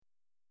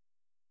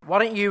Why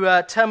don't you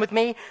turn with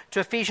me to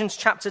Ephesians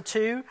chapter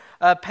 2,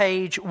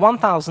 page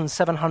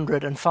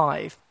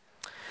 1705.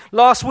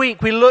 Last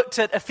week we looked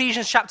at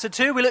Ephesians chapter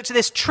 2. We looked at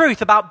this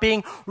truth about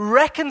being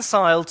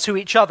reconciled to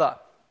each other.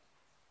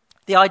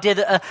 The idea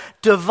that a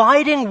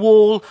dividing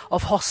wall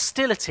of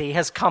hostility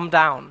has come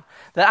down.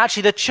 That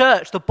actually the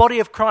church, the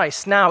body of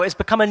Christ now, has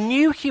become a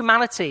new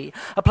humanity,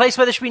 a place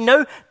where there should be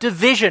no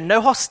division,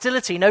 no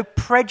hostility, no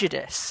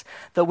prejudice,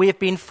 that we have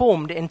been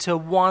formed into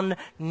one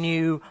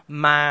new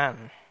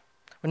man.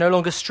 We're no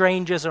longer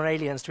strangers or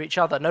aliens to each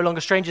other, no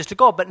longer strangers to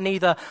God, but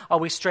neither are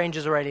we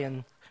strangers or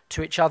alien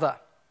to each other.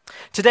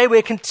 Today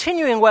we're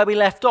continuing where we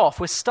left off.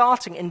 We're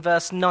starting in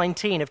verse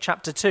 19 of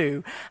chapter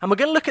 2, and we're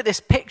going to look at this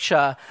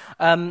picture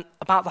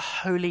about the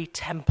holy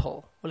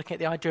temple. We're looking at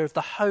the idea of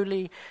the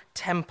holy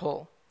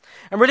temple.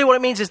 And really what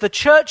it means is the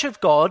church of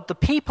God, the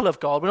people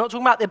of God, we're not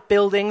talking about the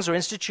buildings or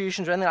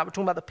institutions or anything like that, we're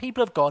talking about the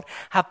people of God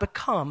have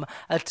become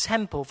a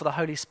temple for the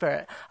Holy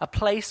Spirit, a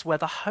place where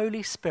the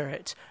Holy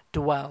Spirit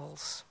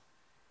dwells.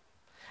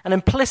 And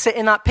implicit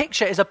in that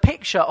picture is a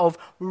picture of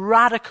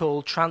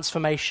radical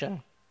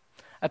transformation.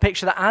 A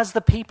picture that as the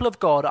people of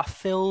God are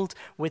filled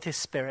with His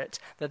Spirit,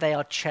 that they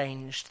are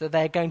changed, that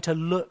they're going to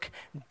look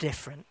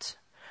different.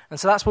 And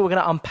so that's what we're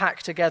going to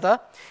unpack together.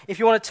 If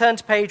you want to turn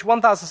to page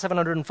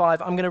 1705,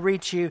 I'm going to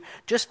read to you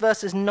just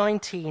verses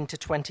 19 to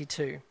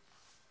 22.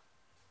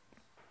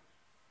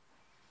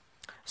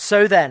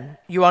 So then,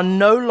 you are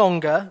no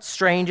longer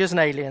strangers and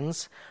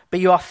aliens, but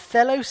you are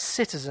fellow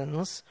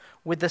citizens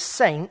with the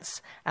saints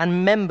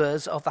and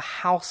members of the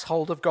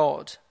household of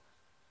God,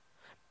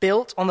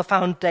 built on the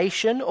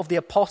foundation of the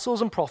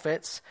apostles and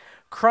prophets,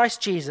 Christ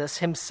Jesus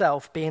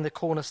himself being the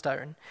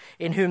cornerstone,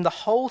 in whom the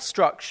whole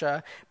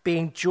structure,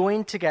 being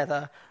joined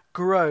together,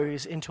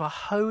 grows into a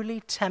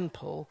holy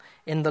temple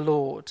in the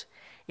Lord.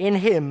 In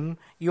him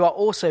you are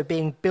also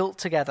being built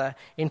together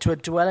into a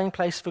dwelling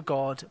place for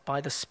God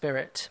by the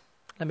Spirit.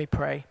 Let me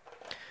pray.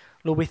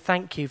 Lord, we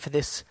thank you for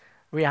this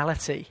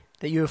reality,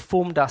 that you have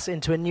formed us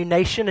into a new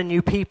nation, a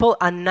new people,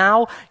 and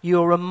now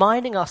you are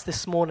reminding us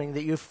this morning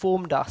that you have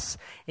formed us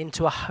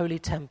into a holy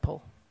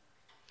temple.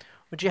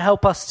 Would you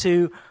help us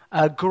to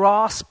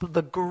grasp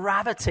the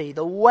gravity,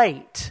 the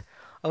weight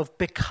of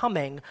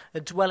becoming a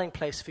dwelling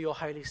place for your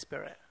Holy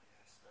Spirit?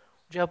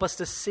 Would you help us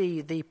to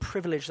see the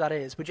privilege that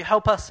is? Would you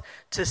help us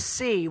to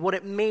see what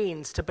it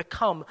means to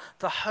become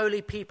the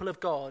holy people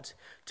of God,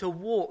 to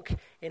walk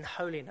in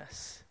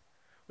holiness?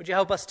 Would you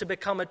help us to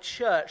become a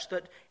church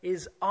that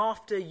is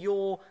after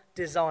your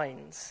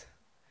designs,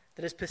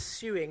 that is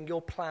pursuing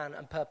your plan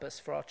and purpose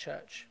for our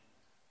church?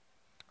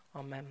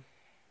 Amen.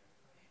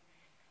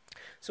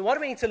 So why do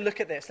we need to look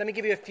at this? Let me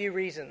give you a few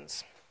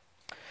reasons.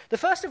 The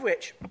first of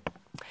which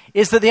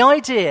is that the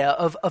idea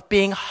of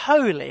being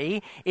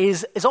holy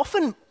is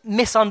often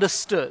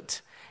misunderstood,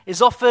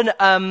 is often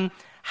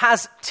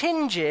has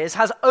tinges,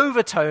 has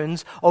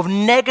overtones of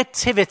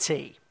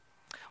negativity.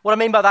 What I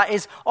mean by that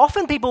is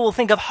often people will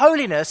think of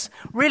holiness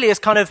really as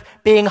kind of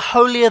being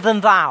holier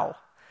than thou.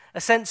 A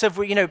sense of,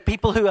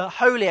 people who are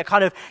holy are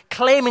kind of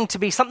claiming to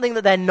be something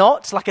that they're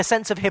not, like a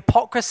sense of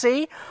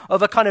hypocrisy,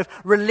 of a kind of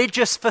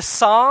religious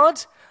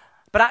facade,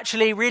 but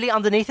actually really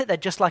underneath it, they're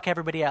just like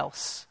everybody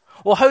else.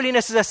 Or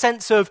holiness is a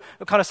sense of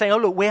kind of saying, oh,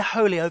 look, we're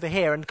holy over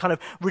here, and kind of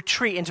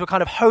retreat into a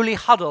kind of holy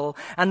huddle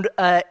and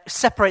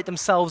separate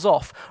themselves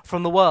off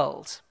from the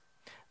world.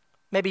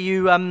 Maybe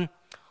you...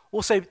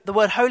 Also, the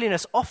word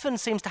holiness often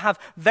seems to have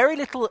very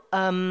little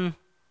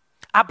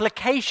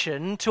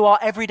application to our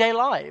everyday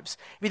lives.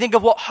 If you think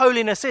of what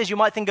holiness is, you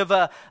might think of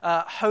a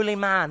holy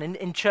man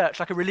in church,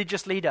 like a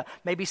religious leader,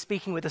 maybe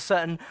speaking with a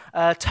certain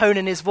tone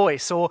in his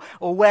voice, or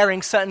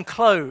wearing certain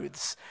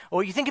clothes.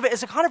 Or you think of it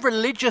as a kind of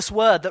religious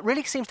word that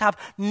really seems to have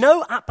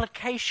no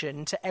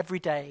application to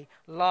everyday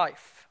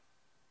life.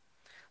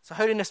 So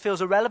holiness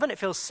feels irrelevant, it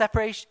feels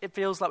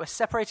like we're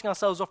separating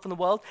ourselves off from the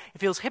world, it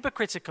feels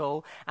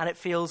hypocritical, and it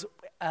feels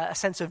a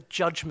sense of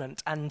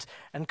judgment and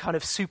kind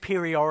of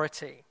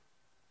superiority.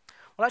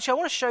 Well, actually, I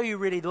want to show you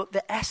really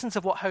the essence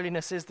of what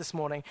holiness is this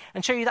morning,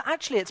 and show you that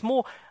actually it's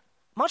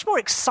much more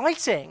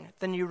exciting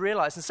than you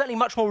realize, and certainly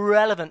much more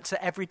relevant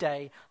to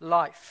everyday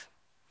life.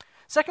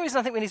 Second reason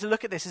I think we need to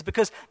look at this is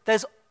because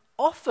there's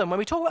often, when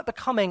we talk about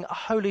becoming a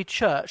holy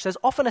church, there's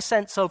often a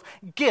sense of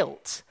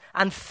guilt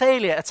and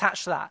failure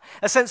attached to that.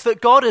 A sense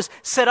that God has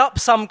set up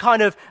some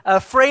kind of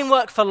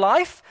framework for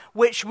life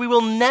which we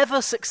will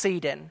never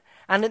succeed in.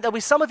 And there'll be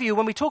some of you,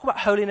 when we talk about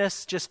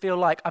holiness, just feel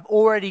like I've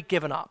already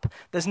given up.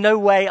 There's no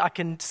way I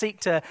can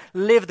seek to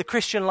live the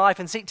Christian life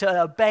and seek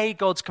to obey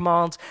God's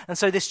commands. And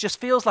so this just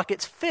feels like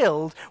it's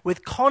filled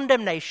with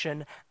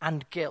condemnation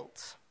and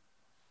guilt.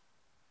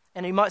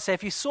 And you might say,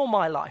 if you saw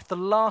my life, the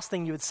last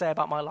thing you would say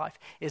about my life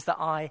is that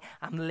I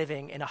am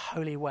living in a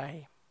holy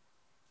way.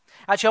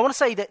 Actually, I want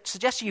to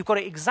suggest to you, you've got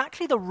it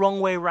exactly the wrong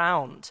way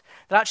round.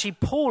 That actually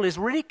Paul is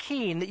really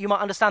keen that you might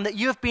understand that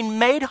you have been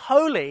made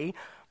holy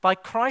by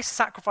Christ's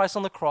sacrifice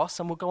on the cross,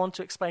 and we'll go on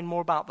to explain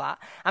more about that.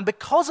 And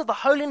because of the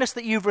holiness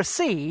that you've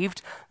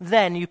received,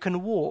 then you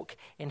can walk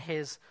in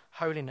his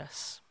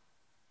holiness.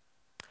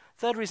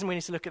 Third reason we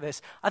need to look at this.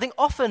 I think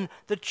often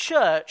the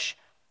church,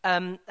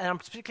 and I'm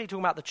particularly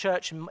talking about the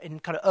church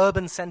in kind of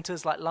urban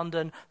centres like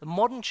London, the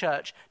modern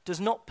church does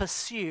not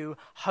pursue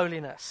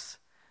holiness.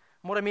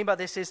 And what I mean by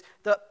this is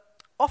that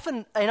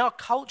often in our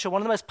culture,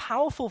 one of the most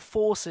powerful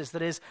forces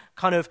that is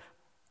kind of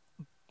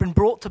been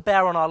brought to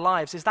bear on our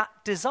lives is that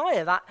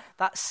desire,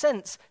 that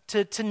sense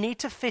to need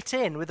to fit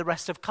in with the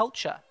rest of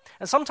culture.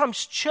 And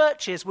sometimes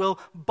churches will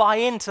buy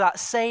into that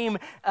same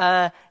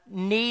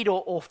need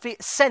or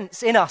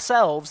sense in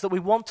ourselves that we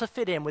want to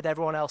fit in with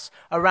everyone else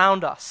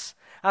around us.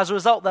 As a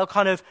result, they'll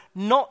kind of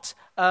not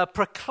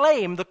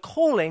proclaim the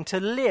calling to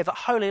live a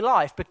holy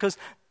life because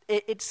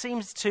it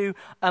seems to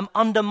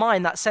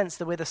undermine that sense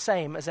that we're the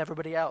same as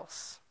everybody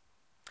else.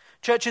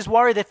 Churches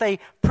worry that if they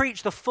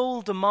preach the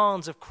full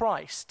demands of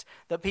Christ,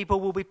 that people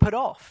will be put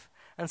off.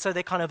 And so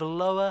they kind of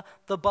lower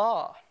the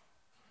bar.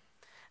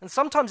 And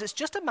sometimes it's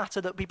just a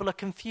matter that people are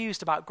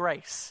confused about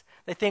grace.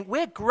 They think,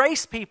 we're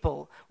grace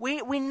people.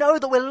 We know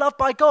that we're loved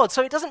by God,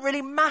 so it doesn't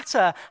really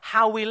matter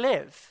how we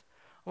live.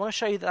 I want to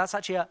show you that that's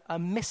actually a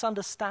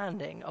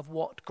misunderstanding of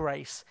what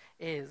grace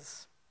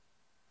is.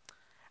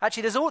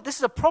 Actually, this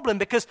is a problem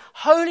because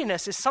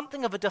holiness is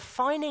something of a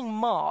defining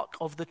mark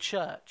of the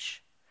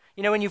church.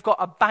 You know, when you've got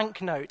a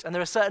banknote and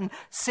there are certain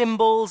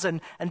symbols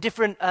and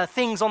different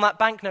things on that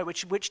banknote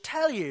which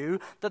tell you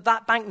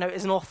that banknote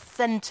is an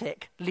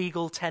authentic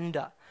legal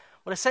tender.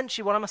 Well,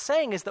 essentially what I'm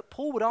saying is that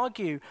Paul would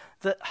argue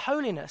that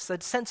holiness,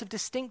 that sense of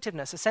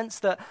distinctiveness, a sense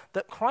that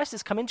Christ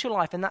has come into your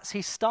life and that's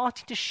he's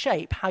starting to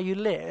shape how you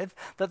live,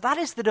 that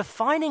is the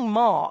defining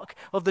mark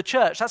of the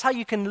church. That's how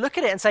you can look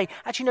at it and say,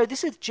 actually, no,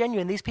 this is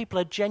genuine. These people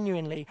are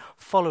genuinely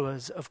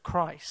followers of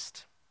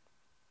Christ.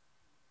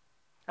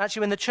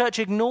 Actually, when the church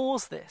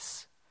ignores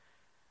this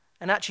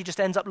and actually just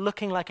ends up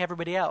looking like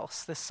everybody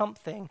else, there's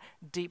something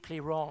deeply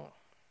wrong.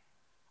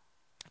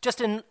 Just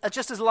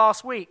as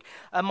last week,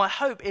 my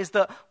hope is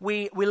that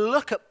we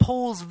look at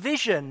Paul's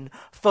vision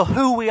for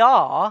who we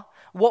are,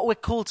 what we're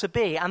called to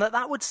be, and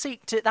that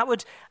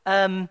would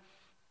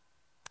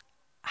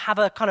have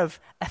a kind of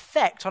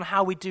effect on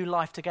how we do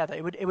life together.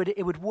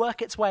 It would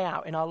work its way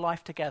out in our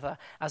life together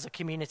as a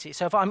community.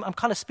 So if I'm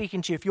kind of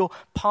speaking to you, if you're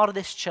part of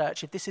this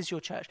church, if this is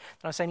your church,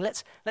 then I'm saying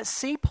let's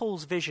see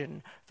Paul's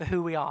vision for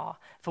who we are,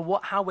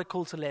 for how we're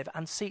called to live,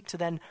 and seek to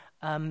then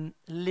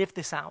live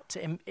this out,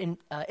 to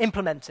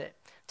implement it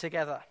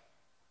together.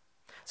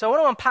 So I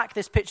want to unpack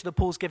this picture that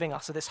Paul's giving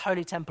us of this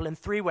holy temple in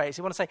three ways.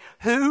 I want to say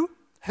who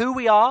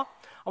we are.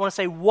 I want to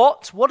say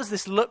what does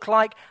this look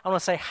like? I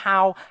want to say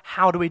how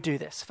do we do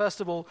this?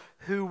 First of all,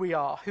 who we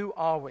are. Who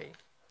are we?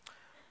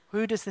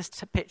 Who does this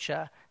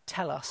picture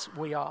tell us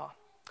we are?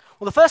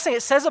 Well, the first thing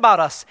it says about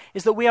us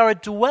is that we are a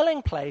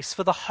dwelling place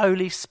for the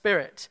Holy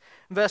Spirit.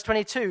 In verse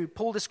 22,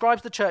 Paul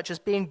describes the church as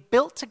being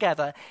built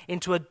together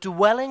into a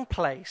dwelling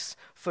place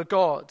for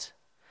God.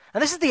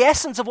 And this is the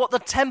essence of what the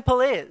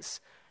temple is.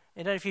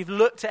 I don't know if you've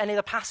looked at any of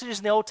the passages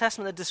in the Old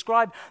Testament that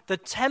describe the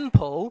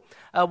temple.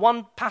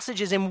 One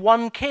passage is in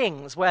 1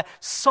 Kings, where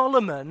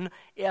Solomon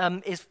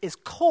is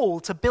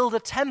called to build a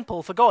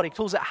temple for God. He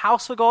calls it a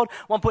house for God.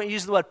 At one point he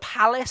uses the word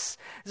palace.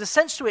 There's a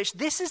sense to which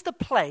this is the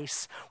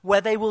place where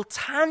they will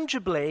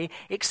tangibly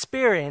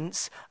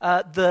experience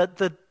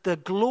the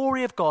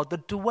glory of God, the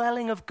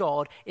dwelling of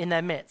God in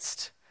their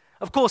midst.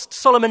 Of course,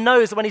 Solomon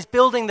knows that when he's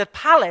building the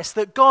palace,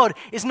 that God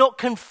is not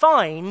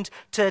confined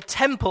to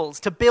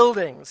temples, to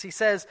buildings. He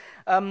says,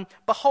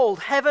 behold,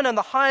 heaven and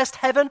the highest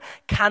heaven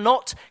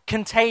cannot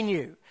contain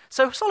you.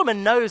 So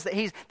Solomon knows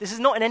that this is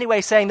not in any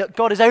way saying that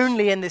God is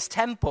only in this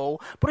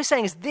temple. What he's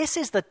saying is this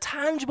is the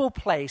tangible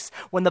place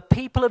when the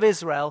people of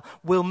Israel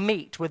will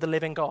meet with the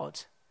living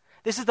God.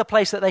 This is the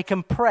place that they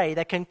can pray,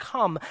 they can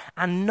come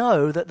and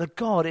know that the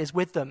God is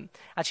with them.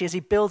 Actually, as he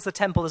builds the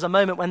temple, there's a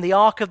moment when the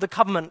Ark of the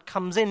Covenant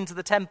comes into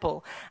the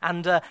temple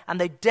and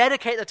they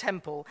dedicate the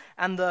temple,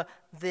 and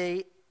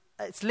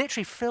it's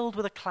literally filled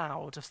with a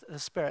cloud of the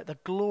Spirit. The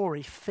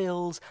glory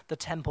fills the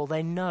temple.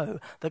 They know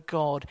that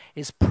God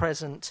is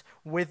present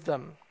with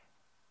them.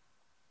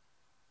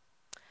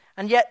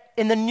 And yet,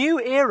 in the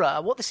new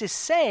era, what this is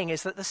saying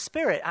is that the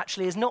Spirit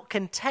actually is not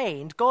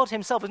contained. God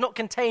himself is not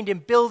contained in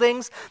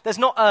buildings. There's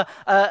not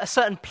a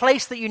certain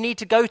place that you need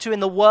to go to in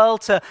the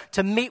world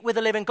to meet with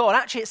the living God.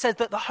 Actually, it says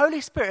that the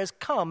Holy Spirit has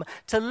come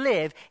to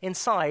live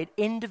inside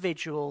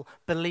individual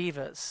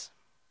believers.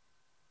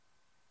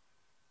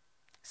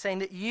 Saying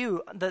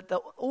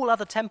that all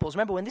other temples,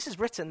 remember when this is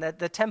written,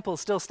 the temple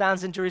still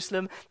stands in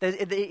Jerusalem.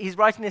 He's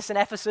writing this in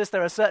Ephesus.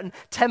 There are certain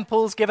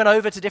temples given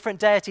over to different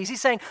deities.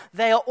 He's saying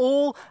they are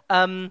all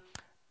kind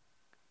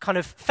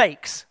of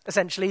fakes,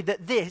 essentially,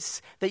 that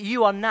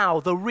you are now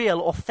the real,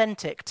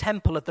 authentic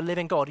temple of the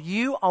living God.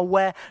 You are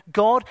where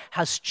God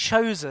has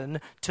chosen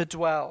to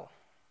dwell.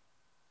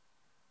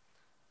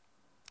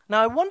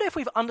 Now, I wonder if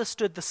we've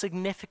understood the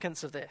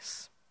significance of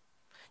this.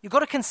 You've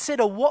got to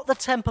consider what the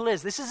temple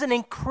is. This is an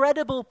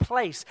incredible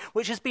place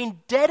which has been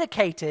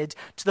dedicated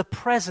to the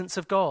presence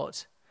of God.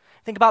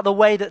 Think about the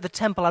way that the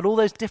temple had all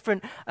those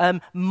different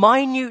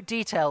minute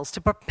details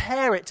to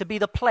prepare it to be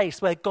the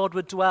place where God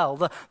would dwell.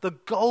 The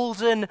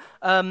golden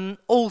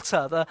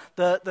altar,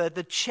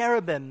 the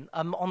cherubim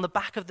on the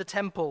back of the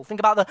temple. Think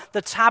about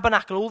the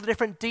tabernacle, all the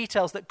different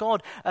details that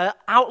God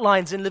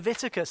outlines in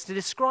Leviticus to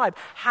describe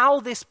how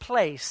this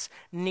place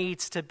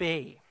needs to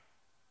be.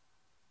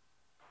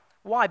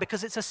 Why?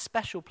 Because it's a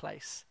special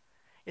place.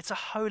 It's a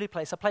holy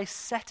place, a place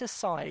set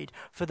aside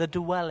for the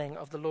dwelling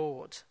of the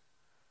Lord.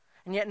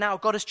 And yet now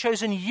God has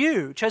chosen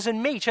you,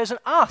 chosen me, chosen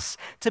us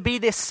to be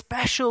this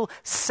special,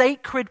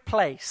 sacred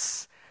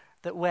place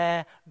that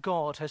where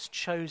God has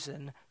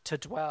chosen to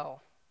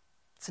dwell.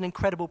 It's an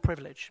incredible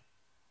privilege.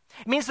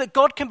 It means that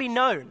God can be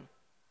known.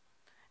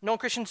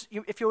 Non-Christians,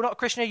 if you're not a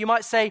Christian, you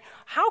might say,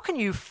 how can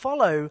you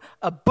follow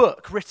a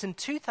book written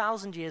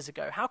 2,000 years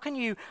ago? How can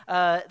you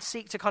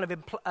seek to kind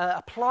of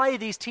apply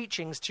these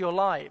teachings to your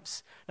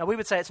lives? Now, we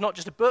would say it's not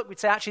just a book. We'd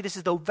say, actually, this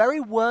is the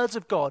very words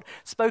of God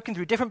spoken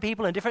through different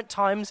people in different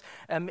times,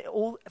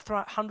 all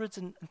throughout hundreds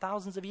and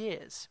thousands of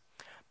years.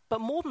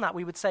 But more than that,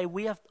 we would say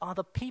we are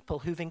the people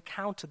who've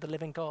encountered the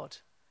living God.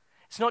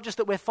 It's not just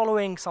that we're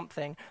following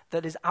something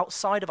that is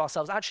outside of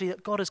ourselves. Actually,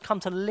 that God has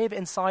come to live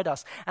inside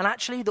us. And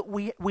actually that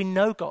we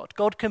know God.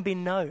 God can be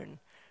known.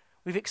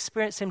 We've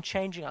experienced him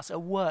changing us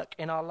at work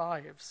in our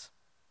lives.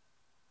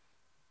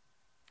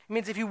 It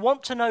means if you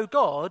want to know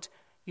God,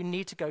 you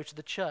need to go to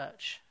the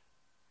church.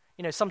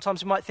 You know,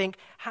 sometimes you might think,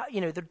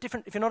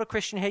 if you're not a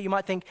Christian here, you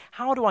might think,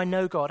 how do I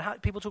know God?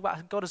 People talk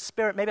about God as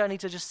spirit. Maybe I need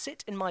to just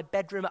sit in my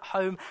bedroom at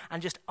home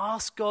and just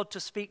ask God to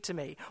speak to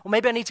me. Or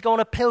maybe I need to go on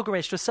a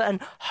pilgrimage to a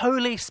certain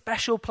holy,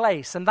 special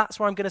place, and that's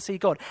where I'm going to see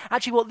God.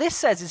 Actually, what this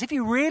says is if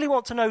you really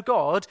want to know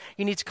God,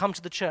 you need to come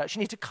to the church. You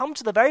need to come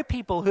to the very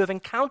people who have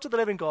encountered the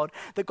living God,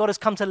 that God has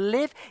come to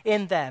live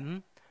in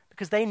them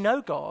because they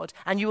know God,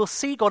 and you will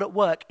see God at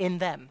work in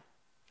them.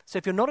 So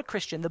if you're not a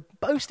Christian, the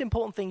most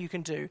important thing you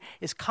can do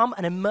is come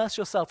and immerse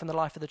yourself in the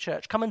life of the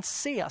church. Come and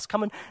see us.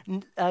 Come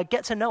and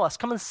get to know us.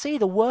 Come and see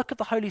the work of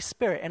the Holy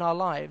Spirit in our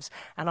lives.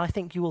 And I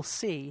think you will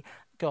see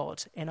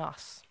God in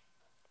us.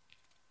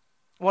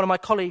 One of my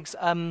colleagues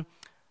a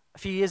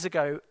few years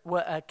ago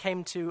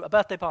came to a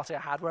birthday party I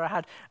had where I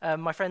had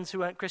my friends who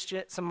weren't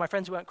Christian, some of my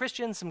friends who weren't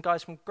Christians, some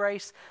guys from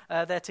Grace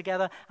there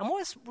together. And what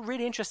was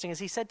really interesting is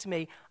he said to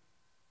me,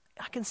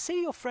 I can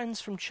see your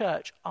friends from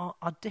church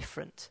are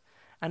different.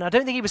 And I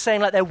don't think he was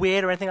saying like they're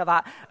weird or anything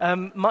like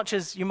that, much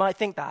as you might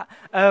think that.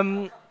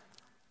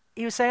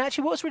 He was saying,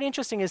 actually, what's really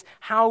interesting is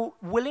how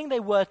willing they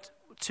were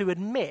to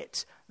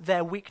admit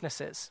their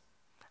weaknesses.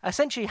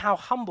 Essentially, how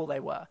humble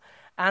they were.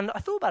 And I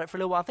thought about it for a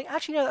little while. I think,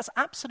 actually, no, that's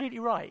absolutely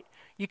right.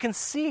 You can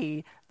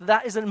see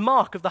that is a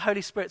mark of the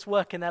Holy Spirit's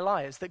work in their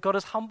lives, that God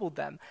has humbled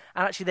them.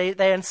 And actually,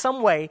 they in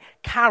some way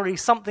carry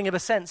something of a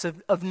sense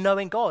of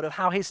knowing God, of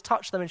how he's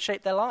touched them and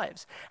shaped their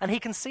lives. And he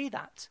can see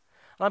that.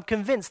 And I'm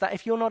convinced that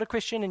if you're not a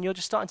Christian and you're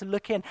just starting to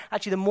look in,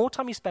 actually the more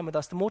time you spend with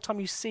us, the more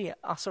time you see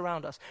us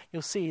around us,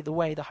 you'll see the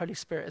way the Holy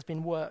Spirit has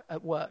been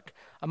at work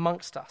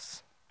amongst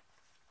us.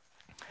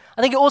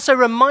 I think it also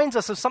reminds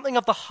us of something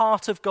of the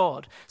heart of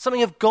God,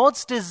 something of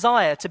God's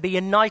desire to be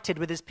united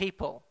with his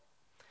people.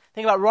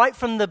 Think about right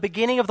from the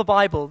beginning of the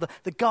Bible,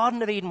 the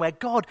Garden of Eden where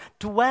God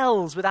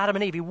dwells with Adam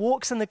and Eve. He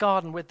walks in the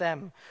garden with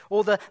them.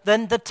 Or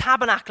then the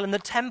tabernacle and the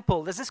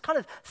temple. There's this kind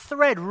of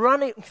thread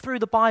running through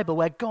the Bible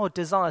where God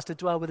desires to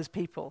dwell with his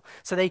people.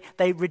 So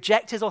they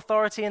reject his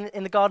authority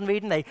in the Garden of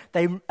Eden.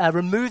 They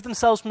remove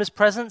themselves from his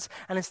presence,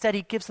 and instead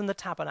he gives them the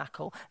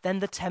tabernacle, then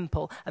the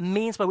temple, a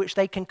means by which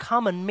they can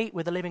come and meet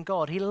with the living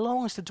God. He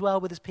longs to dwell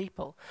with his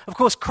people. Of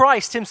course,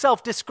 Christ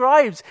himself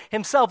describes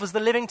himself as the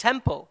living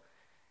temple,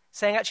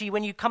 saying, actually,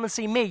 when you come and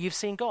see me, you've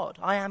seen God.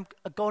 I am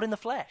a God in the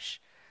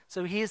flesh.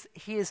 So he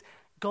is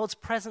God's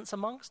presence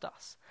amongst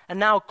us. And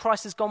now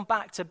Christ has gone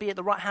back to be at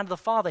the right hand of the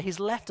Father. He's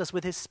left us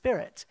with his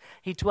Spirit.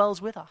 He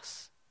dwells with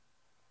us.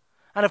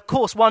 And of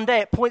course, one day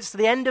it points to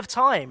the end of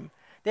time,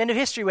 the end of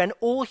history, when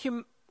all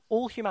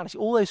humanity,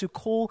 all those who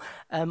call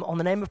on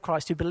the name of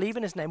Christ, who believe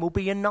in his name, will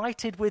be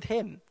united with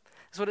him.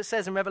 That's what it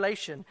says in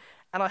Revelation.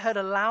 And I heard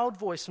a loud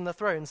voice from the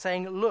throne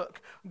saying,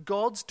 look,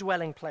 God's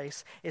dwelling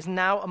place is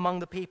now among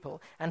the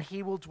people, and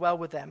he will dwell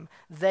with them.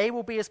 They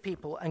will be his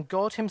people, and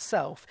God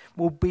himself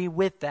will be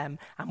with them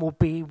and will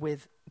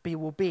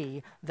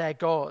be their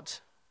God.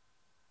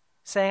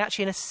 Saying,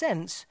 actually, in a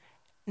sense,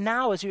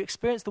 now as you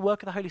experience the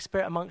work of the Holy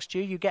Spirit amongst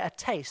you, you get a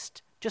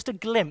taste, just a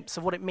glimpse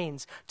of what it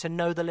means to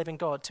know the living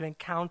God, to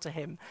encounter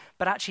him.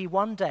 But actually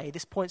one day,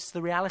 this points to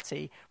the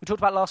reality. We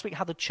talked about last week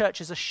how the church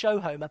is a show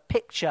home, a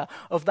picture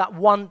of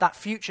that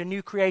future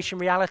new creation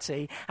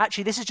reality.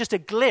 Actually, this is just a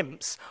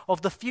glimpse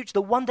of the future,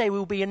 that one day we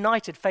will be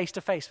united face to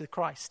face with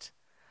Christ,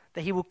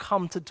 that he will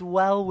come to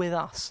dwell with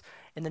us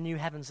in the new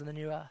heavens and the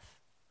new earth.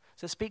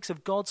 So it speaks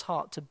of God's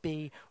heart to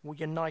be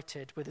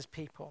united with his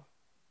people.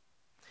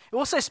 It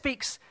also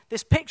speaks,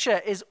 this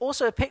picture is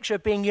also a picture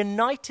of being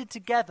united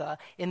together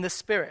in the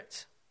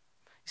Spirit.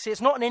 You see, it's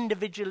not an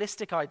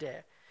individualistic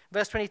idea.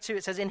 Verse 22,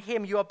 it says, in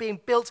him you are being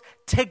built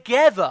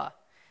together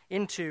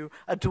into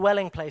a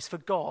dwelling place for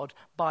God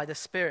by the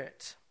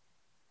Spirit.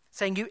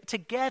 saying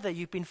together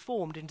you've been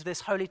formed into this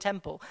holy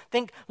temple. I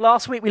think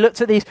last week we looked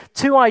at these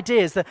two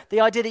ideas,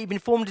 the idea that you've been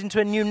formed into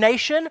a new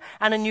nation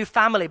and a new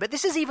family. But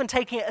this is even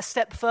taking it a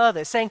step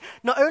further, saying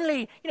not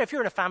only, if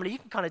you're in a family, you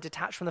can kind of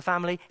detach from the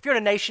family. If you're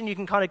in a nation, you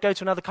can kind of go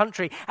to another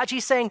country. Actually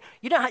saying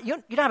you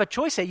don't have a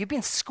choice here. You've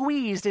been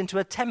squeezed into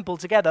a temple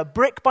together,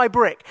 brick by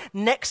brick,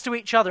 next to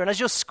each other. And as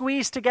you're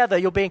squeezed together,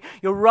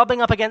 you're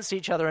rubbing up against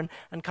each other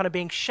and kind of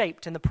being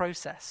shaped in the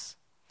process.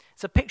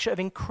 It's a picture of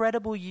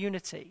incredible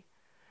unity.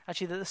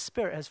 Actually, that the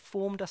Spirit has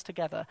formed us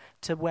together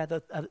to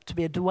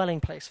be a dwelling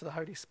place for the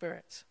Holy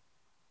Spirit.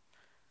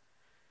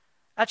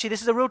 Actually,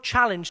 this is a real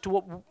challenge to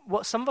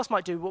what some of us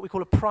might do, what we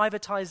call a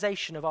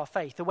privatization of our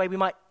faith, the way we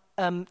might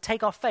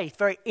take our faith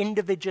very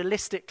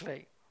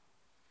individualistically.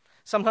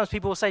 Sometimes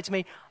people will say to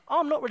me,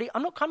 I'm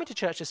not coming to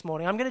church this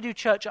morning. I'm going to do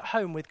church at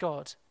home with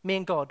God. Me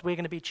and God, we're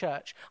going to be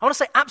church. I want to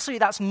say absolutely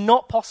that's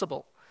not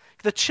possible.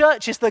 The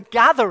church is the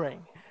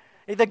gathering,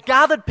 the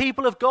gathered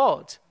people of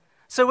God.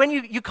 So when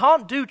you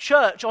can't do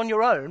church on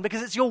your own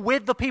because you're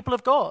with the people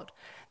of God.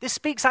 This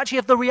speaks actually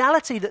of the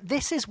reality that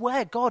this is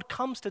where God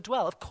comes to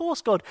dwell. Of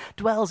course, God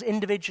dwells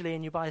individually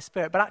in you by His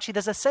Spirit, but actually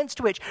there's a sense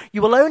to which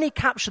you will only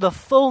capture the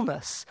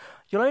fullness,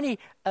 you'll only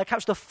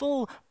capture the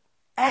full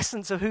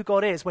essence of who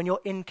God is when you're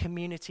in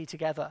community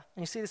together.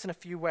 And you see this in a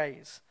few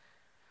ways.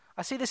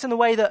 I see this in the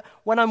way that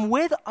when I'm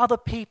with other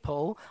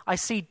people, I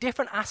see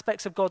different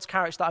aspects of God's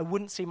character that I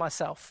wouldn't see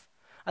myself.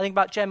 I think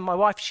about Jem, my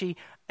wife. She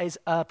is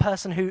a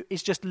person who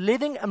is just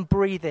living and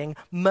breathing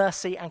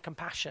mercy and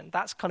compassion.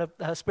 That's kind of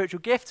her spiritual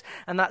gift,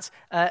 and that's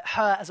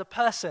her as a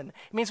person.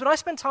 It means when I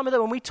spend time with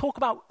her, when we talk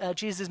about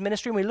Jesus'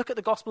 ministry and we look at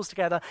the Gospels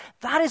together,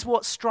 that is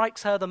what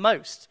strikes her the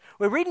most.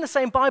 We're reading the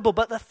same Bible,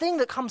 but the thing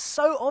that comes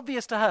so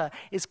obvious to her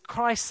is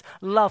Christ's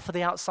love for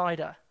the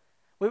outsider.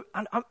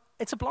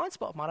 It's a blind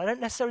spot of mine. I don't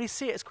necessarily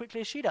see it as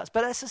quickly as she does,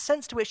 but it's a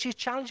sense to which she's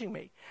challenging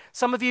me.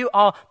 Some of you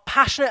are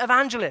passionate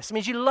evangelists. It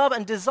means you love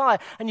and desire,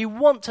 and you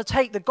want to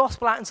take the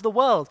gospel out into the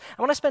world. And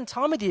when I spend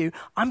time with you,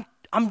 I'm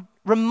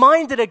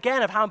reminded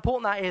again of how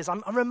important that is.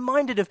 I'm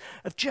reminded of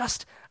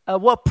just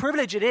what a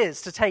privilege it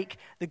is to take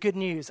the good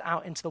news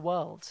out into the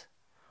world.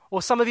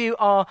 Or some of you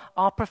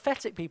are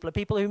prophetic people,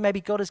 people who maybe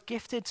God has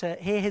gifted to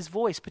hear His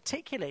voice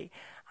particularly.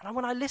 And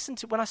when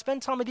I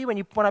spend time with you,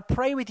 when I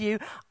pray with you,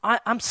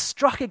 I'm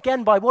struck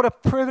again by what a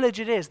privilege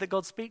it is that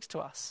God speaks to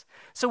us.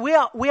 So we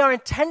are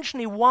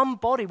intentionally one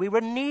body. We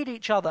need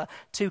each other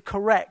to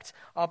correct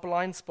our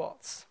blind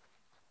spots.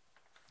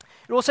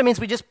 It also means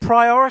we just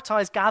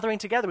prioritize gathering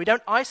together. We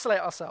don't isolate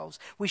ourselves.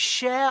 We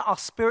share our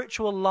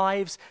spiritual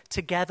lives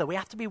together. We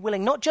have to be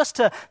willing not just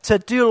to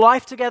do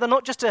life together,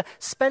 not just to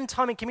spend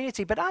time in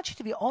community, but actually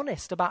to be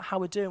honest about how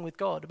we're doing with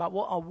God, about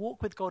what our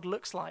walk with God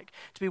looks like,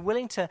 to be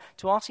willing to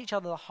ask each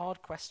other the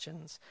hard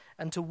questions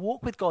and to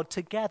walk with God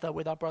together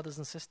with our brothers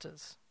and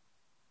sisters.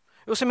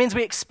 It also means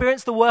we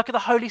experience the work of the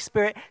Holy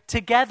Spirit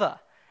together.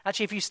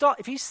 Actually,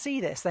 if you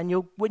see this, then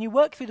when you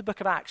work through the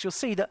book of Acts, you'll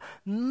see that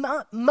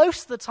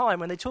most of the time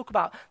when they talk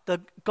about the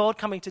God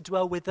coming to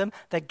dwell with them,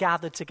 they're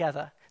gathered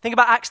together. Think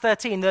about Acts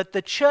 13.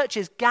 The church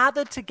is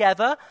gathered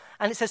together,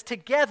 and it says,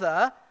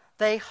 together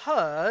they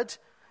heard,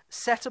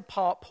 set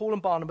apart Paul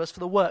and Barnabas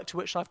for the work to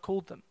which I've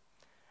called them.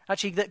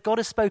 Actually, that God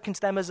has spoken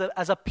to them as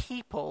a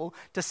people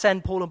to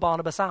send Paul and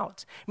Barnabas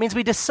out. It means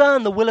we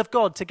discern the will of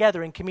God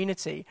together in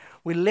community.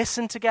 We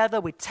listen together,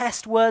 we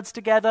test words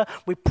together,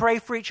 we pray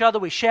for each other,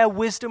 we share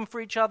wisdom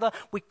for each other,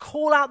 we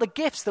call out the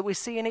gifts that we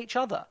see in each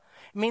other.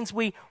 It means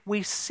we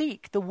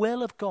seek the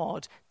will of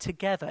God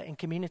together in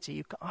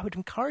community. I would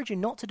encourage you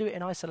not to do it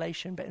in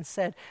isolation, but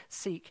instead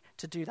seek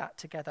to do that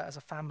together as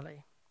a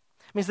family.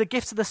 It means the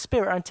gifts of the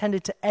Spirit are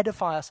intended to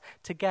edify us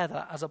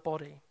together as a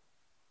body.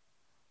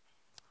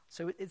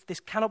 So this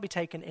cannot be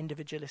taken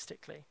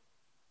individualistically.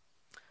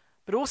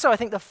 But also I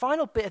think the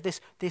final bit of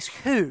this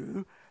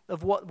who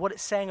of what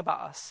it's saying about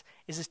us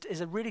is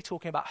really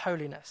talking about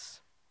holiness.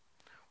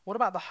 What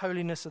about the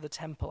holiness of the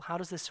temple? How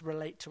does this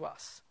relate to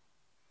us?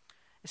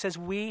 It says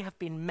we have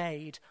been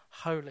made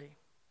holy.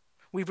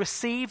 We've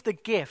received the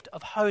gift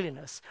of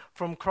holiness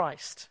from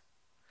Christ.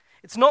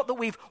 It's not that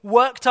we've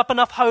worked up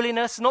enough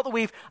holiness, not that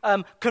we've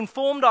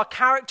conformed our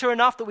character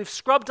enough, that we've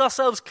scrubbed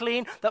ourselves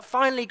clean, that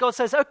finally God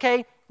says,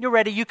 okay, you're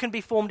ready, you can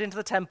be formed into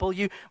the temple,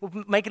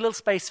 we'll make a little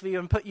space for you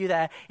and put you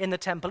there in the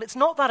temple. It's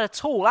not that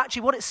at all.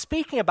 Actually, what it's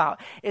speaking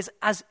about is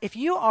as if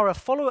you are a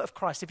follower of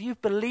Christ, if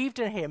you've believed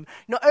in Him,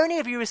 not only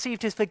have you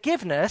received His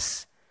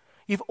forgiveness,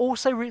 you've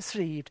also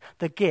received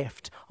the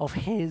gift of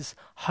His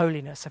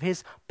holiness, of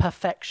His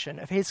perfection,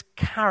 of His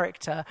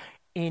character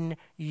in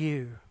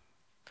you.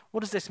 What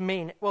does this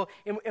mean? Well,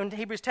 in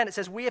Hebrews 10 it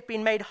says, we have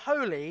been made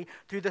holy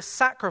through the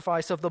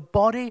sacrifice of the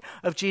body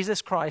of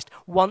Jesus Christ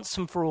once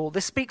and for all.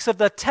 This speaks of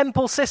the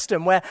temple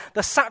system where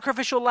the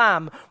sacrificial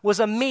lamb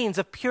was a means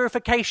of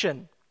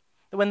purification.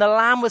 That when the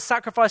lamb was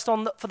sacrificed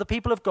for the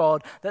people of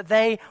God, that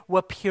they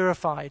were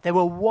purified. They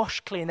were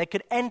washed clean. They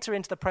could enter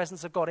into the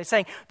presence of God. It's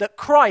saying that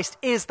Christ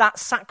is that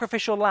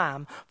sacrificial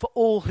lamb for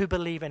all who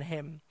believe in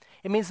Him.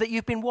 It means that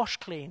you've been washed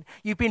clean.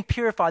 You've been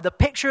purified. The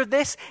picture of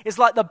this is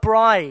like the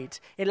bride.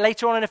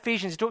 Later on in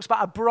Ephesians, he talks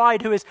about a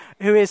bride who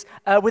is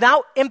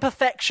without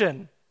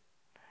imperfection,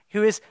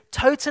 who is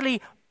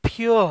totally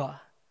pure,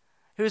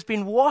 who has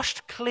been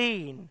washed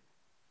clean,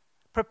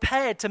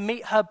 prepared to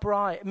meet her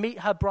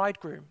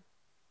bridegroom.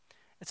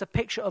 It's a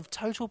picture of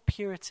total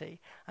purity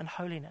and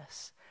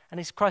holiness. And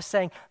it's Christ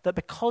saying that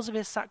because of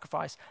his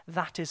sacrifice,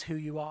 that is who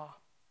you are.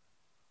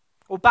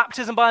 Or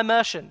baptism by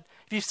immersion.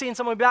 If you've seen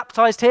someone be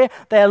baptized here,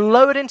 they're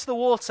lowered into the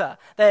water.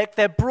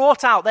 They're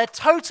brought out. They're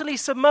totally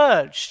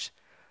submerged.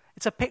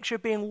 It's a picture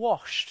of being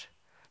washed,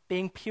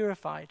 being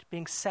purified,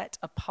 being set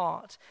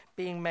apart,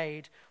 being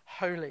made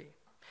holy.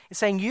 It's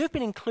saying you've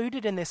been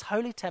included in this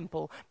holy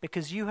temple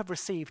because you have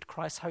received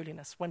Christ's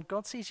holiness. When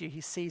God sees you,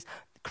 he sees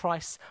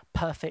Christ's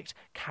perfect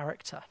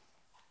character.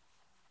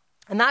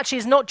 And that actually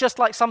is not just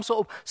like some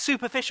sort of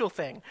superficial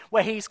thing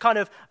where he's kind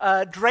of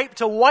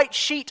draped a white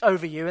sheet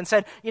over you and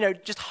said,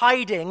 just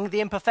hiding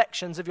the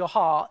imperfections of your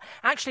heart.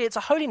 Actually, it's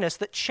a holiness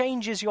that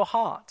changes your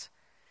heart.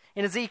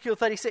 In Ezekiel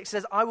 36, it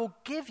says, I will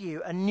give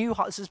you a new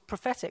heart. This is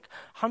prophetic.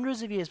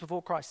 Hundreds of years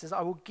before Christ, it says,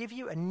 I will give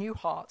you a new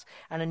heart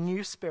and a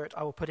new spirit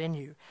I will put in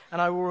you.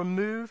 And I will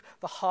remove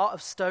the heart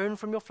of stone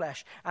from your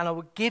flesh, and I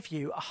will give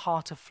you a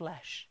heart of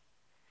flesh.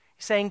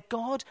 He's saying,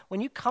 God,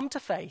 when you come to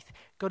faith,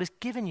 God has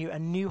given you a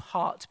new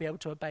heart to be able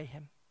to obey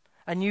him.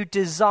 A new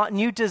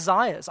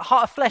desires. A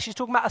heart of flesh, he's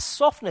talking about a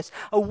softness,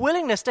 a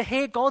willingness to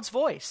hear God's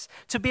voice,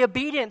 to be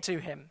obedient to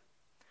him.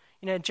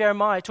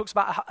 Jeremiah talks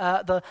about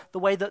the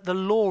way that the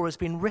law has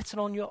been written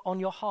on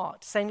your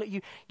heart, saying that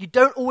you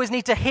don't always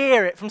need to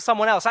hear it from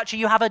someone else. Actually,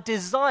 you have a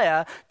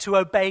desire to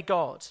obey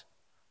God.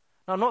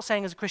 Now, I'm not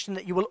saying as a Christian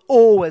that you will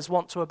always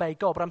want to obey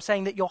God, but I'm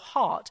saying that your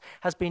heart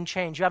has been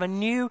changed. You have a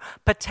new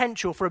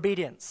potential for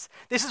obedience.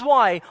 This is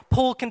why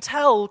Paul can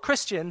tell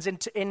Christians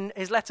in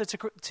his letter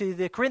to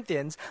the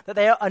Corinthians that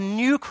they are a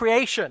new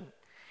creation.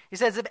 He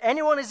says, if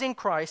anyone is in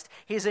Christ,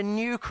 he is a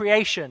new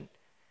creation.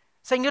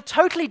 Saying you're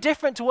totally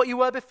different to what you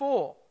were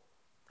before.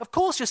 Of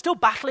course, you're still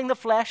battling the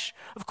flesh.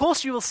 Of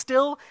course, you will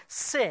still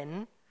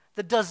sin.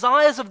 The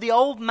desires of the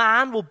old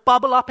man will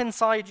bubble up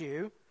inside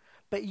you,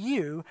 but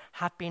you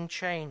have been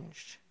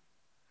changed.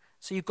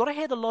 So you've got to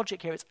hear the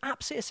logic here. It's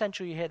absolutely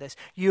essential you hear this.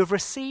 You have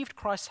received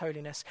Christ's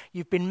holiness.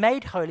 You've been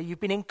made holy. You've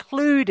been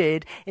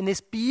included in this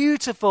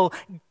beautiful,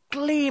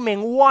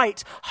 gleaming,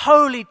 white,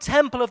 holy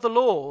temple of the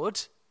Lord.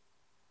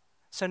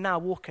 So now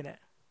walk in it.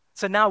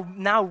 So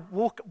now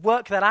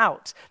work that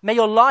out. May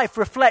your life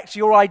reflect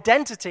your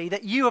identity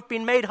that you have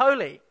been made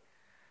holy.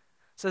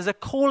 So there's a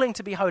calling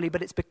to be holy,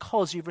 but it's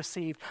because you've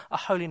received a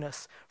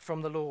holiness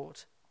from the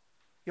Lord.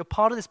 You're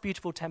part of this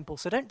beautiful temple,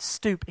 so don't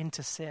stoop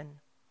into sin.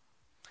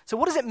 So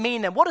what does it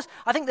mean then?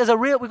 I think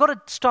we've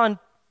got to try and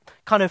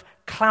kind of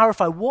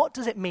clarify, what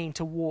does it mean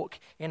to walk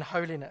in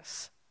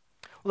holiness?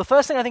 Well, the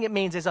first thing I think it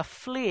means is a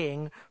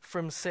fleeing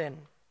from sin.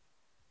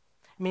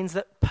 It means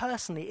that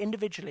personally,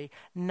 individually,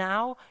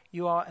 now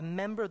you are a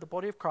member of the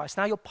body of Christ.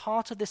 Now you're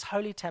part of this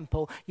holy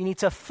temple. You need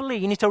to flee.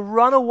 You need to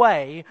run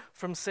away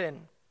from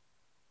sin.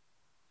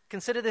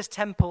 Consider this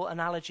temple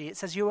analogy. It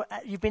says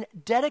you've been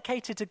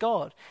dedicated to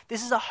God.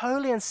 This is a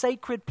holy and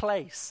sacred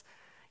place.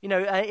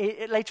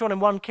 Later on in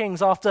 1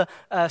 Kings, after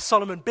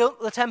Solomon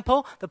built the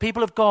temple, the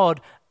people of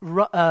God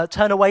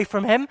turn away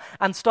from him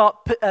and start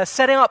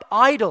setting up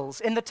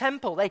idols in the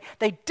temple.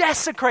 They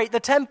desecrate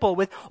the temple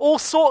with all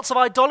sorts of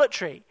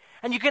idolatry.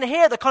 And you can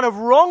hear the kind of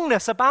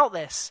wrongness about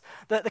this,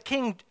 that the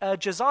king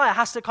Josiah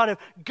has to kind of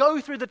go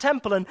through the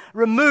temple and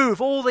remove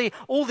all the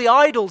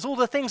idols, all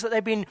the things that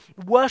they've been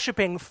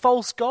worshipping,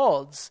 false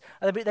gods.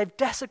 They've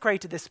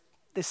desecrated this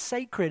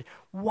sacred,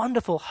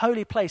 wonderful,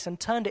 holy place and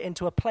turned it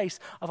into a place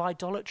of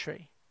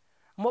idolatry.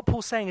 And what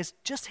Paul's saying is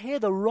just hear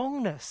the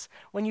wrongness.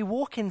 When you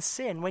walk in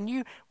sin, when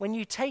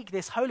you take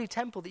this holy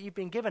temple that you've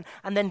been given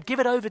and then give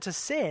it over to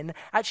sin,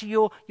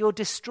 actually you're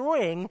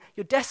destroying,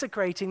 you're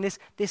desecrating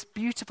this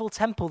beautiful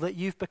temple that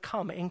you've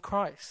become in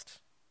Christ.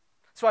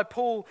 That's why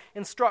Paul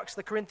instructs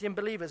the Corinthian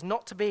believers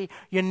not to be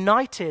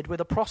united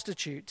with a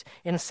prostitute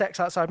in sex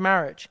outside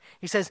marriage.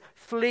 He says,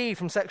 flee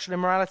from sexual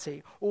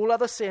immorality. All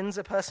other sins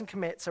a person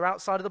commits are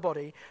outside of the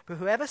body, but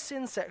whoever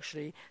sins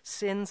sexually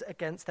sins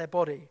against their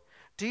body.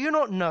 Do you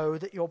not know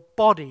that your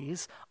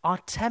bodies are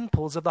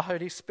temples of the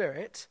Holy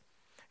Spirit,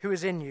 who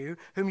is in you,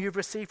 whom you've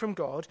received from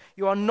God?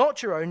 You are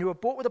not your own, you were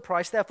bought with a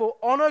price, therefore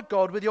honor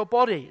God with your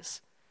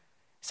bodies.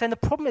 He's saying the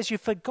problem is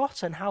you've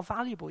forgotten how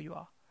valuable you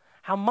are,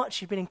 how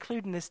much you've been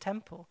included in this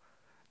temple.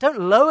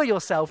 Don't lower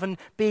yourself and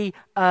be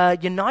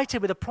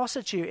united with a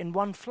prostitute in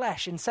one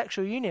flesh, in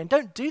sexual union.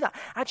 Don't do that.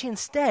 Actually,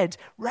 instead,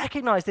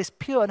 recognize this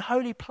pure and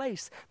holy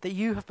place that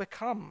you have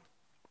become.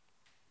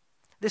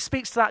 This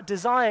speaks to that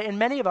desire in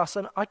many of us,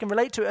 and I can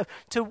relate to it,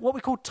 to what we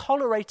call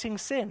tolerating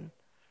sin.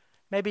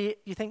 Maybe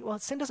you think, well,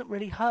 sin doesn't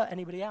really hurt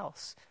anybody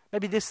else.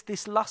 Maybe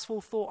this lustful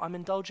thought I'm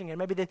indulging in,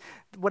 maybe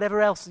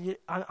whatever else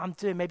I'm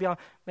doing, maybe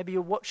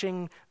you're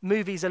watching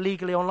movies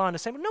illegally online and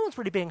saying, well, no one's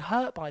really being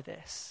hurt by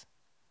this.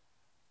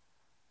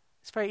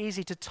 It's very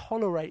easy to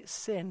tolerate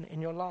sin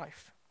in your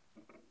life.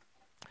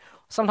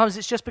 Sometimes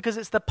it's just because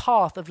it's the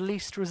path of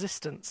least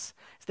resistance.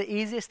 It's the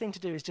easiest thing to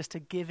do is just to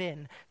give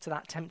in to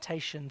that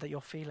temptation that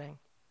you're feeling.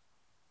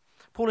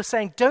 Paul is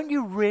saying, don't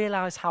you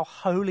realize how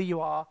holy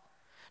you are?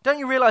 Don't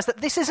you realize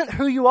that this isn't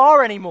who you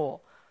are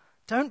anymore?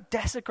 Don't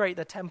desecrate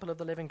the temple of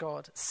the living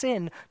God.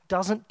 Sin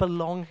doesn't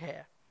belong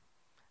here.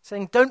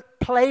 Saying, don't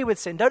play with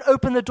sin. Don't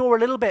open the door a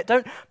little bit.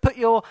 Don't put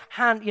your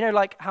hand,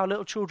 like how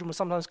little children will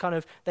sometimes kind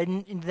of, they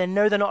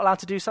know they're not allowed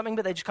to do something,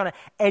 but they just kind of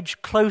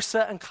edge closer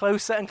and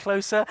closer and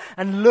closer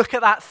and look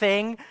at that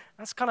thing.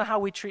 That's kind of how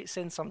we treat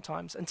sin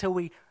sometimes until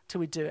we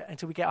do it,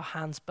 until we get our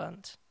hands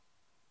burnt.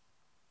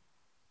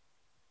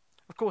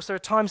 Of course, there are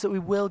times that we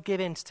will give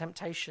in to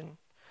temptation.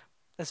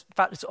 In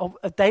fact, it's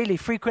a daily,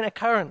 frequent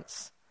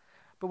occurrence.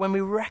 But when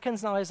we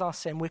recognize our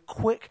sin, we're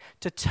quick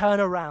to turn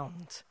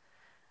around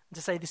and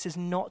to say, this is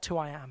not who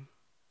I am.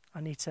 I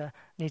need to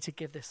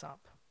give this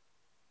up.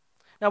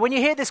 Now, when you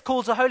hear this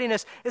call to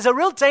holiness, there's a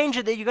real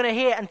danger that you're going to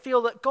hear and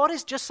feel that God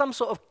is just some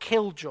sort of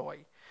killjoy.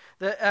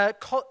 That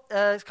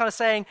it's kind of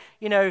saying,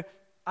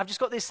 I've just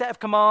got this set of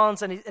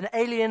commands and an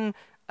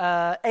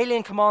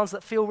alien commands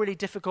that feel really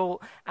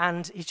difficult,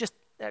 and he's just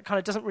kind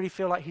of doesn't really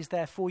feel like he's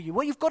there for you.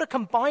 What you've got to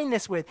combine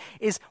this with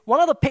is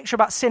one other picture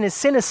about sin is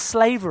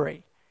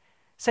slavery.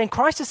 Saying,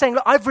 Christ is saying,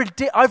 look,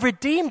 I've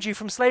redeemed you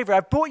from slavery.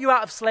 I've brought you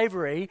out of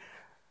slavery.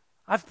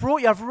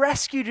 I've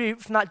rescued you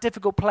from that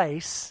difficult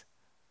place.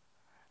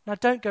 Now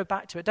don't go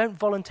back to it. Don't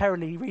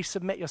voluntarily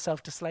resubmit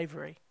yourself to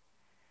slavery.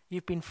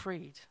 You've been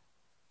freed.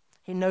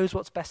 He knows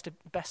what's best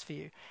for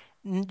you.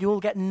 You'll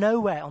get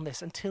nowhere on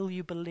this until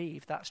you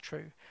believe that's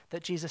true,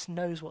 that Jesus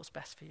knows what's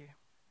best for you.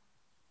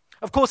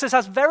 Of course, this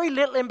has very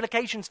little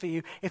implications for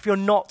you if you're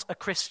not a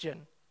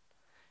Christian.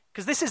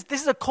 Because this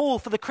is a call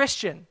for the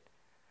Christian.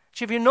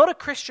 So if you're not a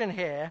Christian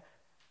here,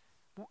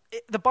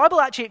 the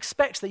Bible actually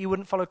expects that you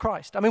wouldn't follow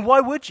Christ. I mean,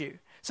 why would you?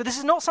 So this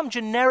is not some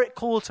generic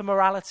call to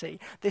morality.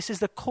 This is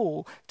the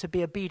call to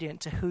be obedient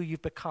to who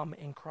you've become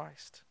in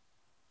Christ.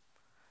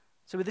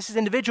 So this is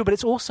individual, but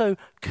it's also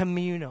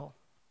communal.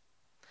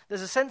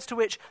 There's a sense to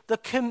which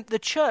the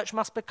church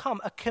must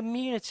become a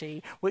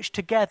community which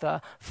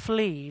together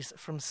flees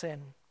from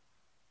sin.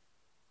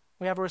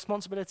 We have a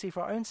responsibility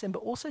for our own sin, but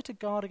also to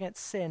guard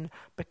against sin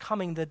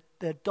becoming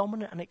the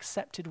dominant and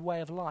accepted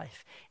way of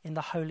life in the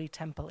holy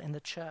temple, in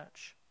the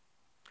church.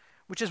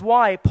 Which is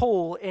why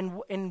Paul,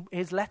 in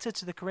his letter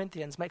to the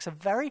Corinthians, makes a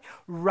very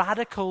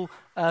radical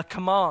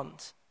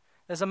command.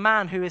 There's a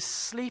man who is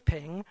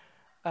sleeping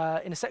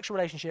in a sexual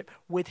relationship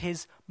with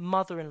his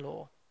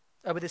mother-in-law,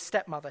 with his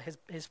stepmother,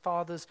 his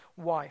father's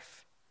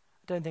wife.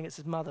 I don't think it's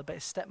his mother, but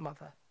his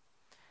stepmother.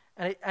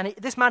 And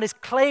this man is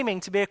claiming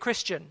to be a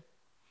Christian.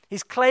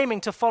 He's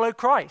claiming to follow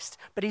Christ,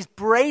 but he's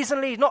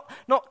brazenly,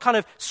 not kind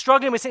of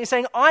struggling with sin. He's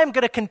saying, I'm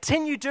going to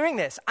continue doing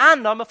this,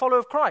 and I'm a follower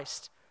of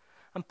Christ.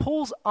 And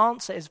Paul's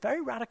answer is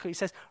very radical. He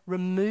says,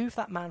 remove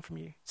that man from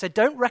you. So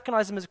don't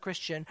recognize him as a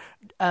Christian.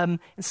 In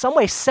some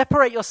way,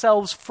 separate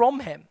yourselves from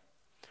him.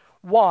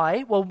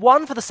 Why? Well,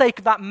 one, for the sake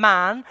of that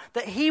man,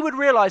 that he would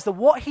realize that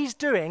what he's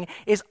doing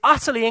is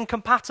utterly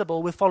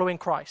incompatible with following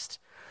Christ.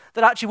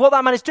 That actually what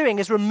that man is doing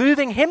is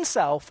removing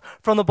himself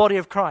from the body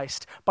of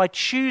Christ by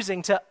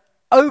choosing to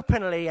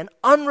openly and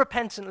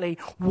unrepentantly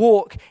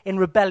walk in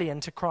rebellion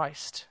to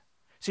Christ.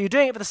 So you're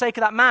doing it for the sake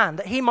of that man,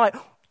 that he might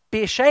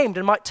be ashamed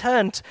and might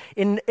turn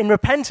in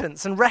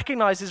repentance and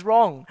recognize his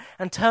wrong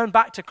and turn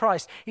back to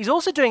Christ. He's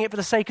also doing it for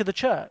the sake of the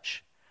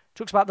church. He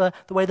talks about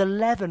the way the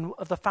leaven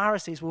of the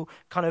Pharisees will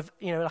kind of,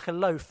 like a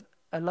loaf?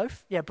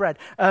 Yeah, bread.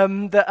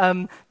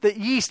 The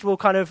yeast will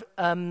kind of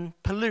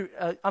pollute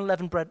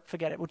unleavened bread.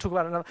 Forget it. We'll talk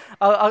about it another.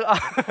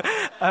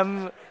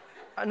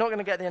 I'm not going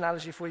to get the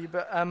analogy for you,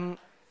 but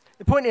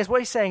the point is, what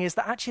he's saying is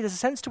that actually there's a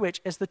sense to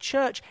which, as the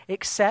church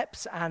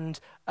accepts and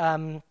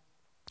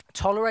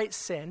tolerates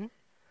sin,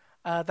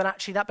 then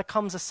actually that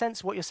becomes a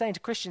sense, what you're saying to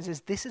Christians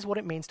is, this is what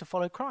it means to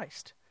follow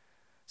Christ.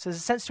 So there's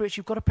a sense to which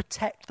you've got to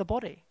protect the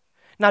body.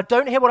 Now,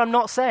 don't hear what I'm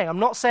not saying. I'm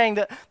not saying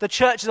that the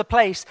church is a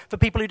place for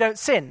people who don't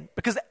sin,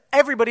 because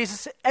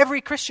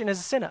every Christian is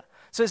a sinner.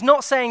 So it's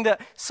not saying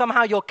that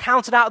somehow you're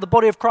counted out of the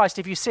body of Christ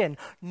if you sin.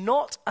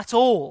 Not at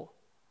all.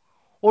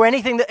 Or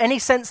any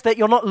sense that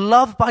you're not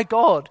loved by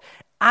God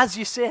as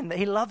you sin, that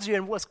he loves you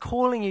and was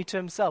calling you to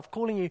himself,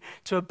 calling you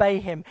to obey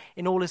him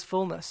in all his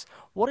fullness.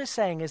 What it's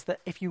saying is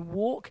that if you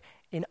walk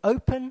in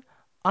open,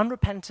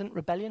 unrepentant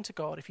rebellion to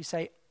God, if you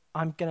say,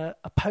 I'm going to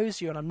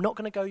oppose you and I'm not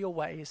going to go your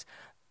ways,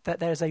 that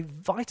there's a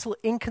vital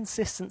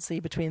inconsistency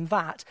between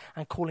that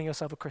and calling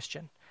yourself a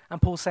Christian.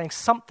 And Paul's saying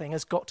something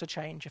has got to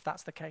change if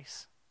that's the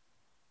case.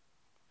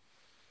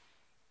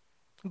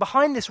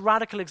 Behind this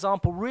radical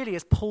example really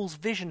is Paul's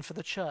vision for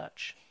the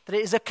church. That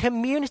it is a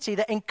community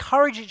that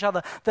encourages each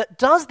other, that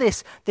does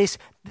this,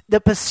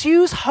 that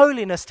pursues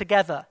holiness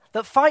together,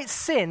 that fights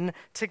sin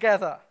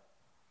together.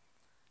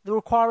 That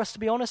require us to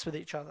be honest with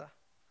each other,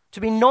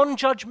 to be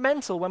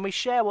non-judgmental when we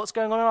share what's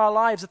going on in our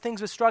lives, the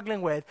things we're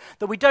struggling with,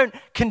 that we don't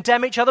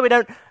condemn each other, we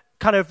don't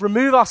kind of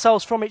remove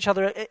ourselves from each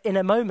other in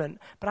a moment,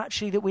 but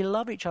actually that we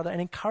love each other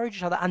and encourage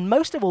each other, and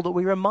most of all, that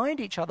we remind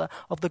each other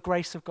of the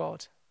grace of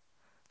God.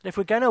 That if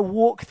we're going to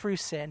walk through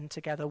sin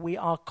together, we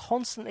are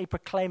constantly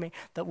proclaiming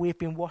that we've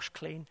been washed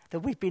clean, that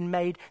we've been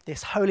made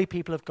this holy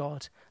people of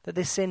God, that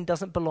this sin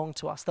doesn't belong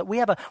to us, that we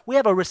have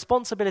a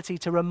responsibility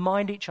to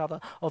remind each other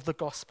of the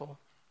gospel.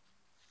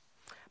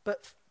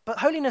 But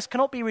holiness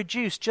cannot be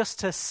reduced just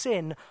to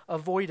sin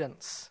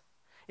avoidance.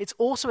 It's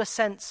also a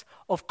sense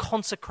of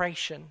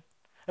consecration,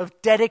 of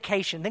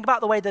dedication. Think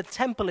about the way the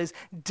temple is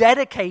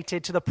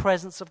dedicated to the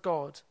presence of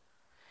God.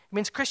 It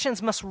means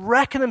Christians must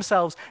reckon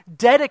themselves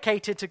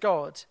dedicated to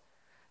God,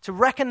 to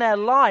reckon their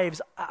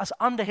lives as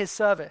under his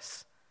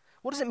service.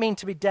 What does it mean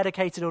to be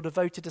dedicated or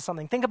devoted to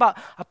something? Think about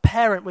a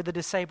parent with a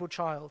disabled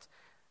child,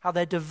 how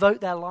they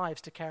devote their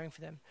lives to caring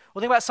for them.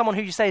 Or think about someone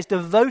who you say is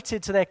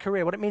devoted to their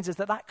career. What it means is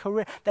that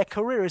their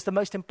career is the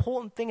most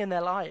important thing in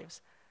their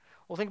lives.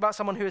 Or think about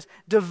someone who is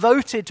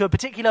devoted to a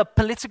particular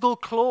political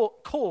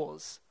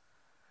cause.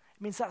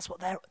 It means that's what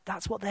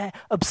they're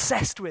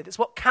obsessed with. It's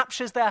what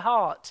captures their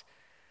heart.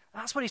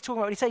 That's what he's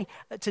talking about. He's saying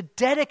to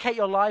dedicate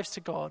your lives to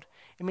God.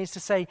 It means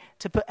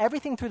to put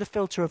everything through the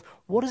filter of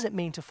what does it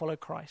mean to follow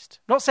Christ.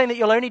 Not saying that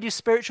you'll only do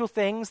spiritual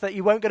things, that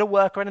you won't go to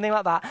work or anything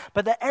like that,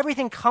 but that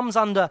everything comes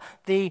under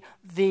the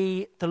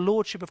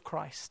lordship of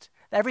Christ.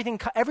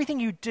 Everything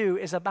you do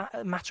is a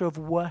matter of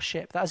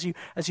worship. That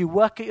as you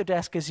work at your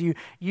desk, as you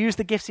use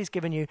the gifts he's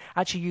given you,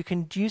 actually you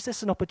can use this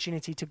as an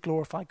opportunity to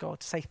glorify God,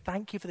 to say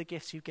thank you for the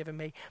gifts you've given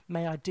me.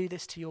 May I do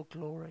this to your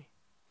glory.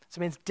 So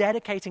it means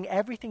dedicating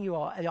everything you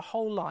are, your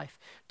whole life,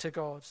 to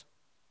God.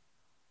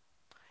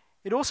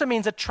 It also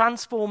means a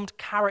transformed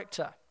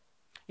character.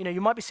 You know, you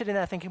might be sitting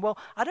there thinking, well,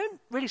 I don't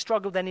really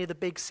struggle with any of the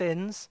big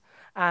sins,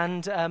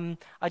 and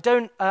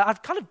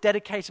I've kind of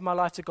dedicated my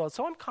life to God,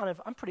 so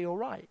I'm pretty all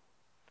right.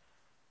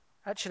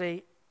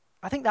 Actually,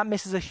 I think that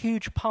misses a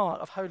huge part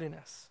of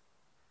holiness.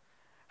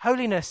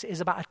 Holiness is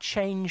about a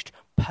changed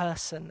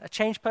person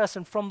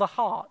from the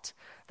heart.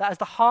 That as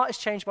the heart is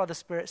changed by the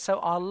Spirit, so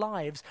our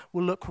lives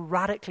will look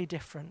radically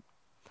different.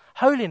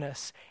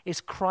 Holiness is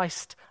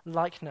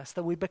Christ-likeness,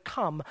 that we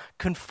become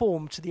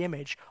conformed to the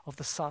image of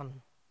the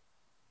Son.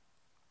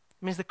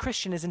 It means the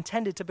Christian is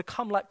intended to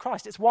become like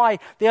Christ. It's why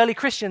the early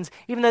Christians,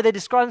 even though they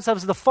describe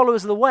themselves as the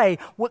followers of the way,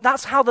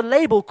 that's how the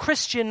label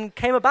Christian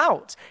came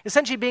about,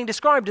 essentially being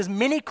described as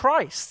mini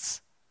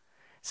Christs.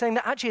 Saying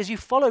that actually as you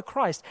follow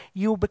Christ,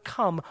 you'll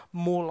become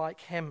more like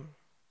him.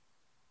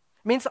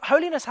 It means that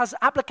holiness has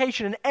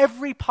application in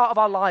every part of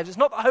our lives. It's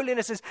not that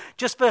holiness is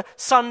just for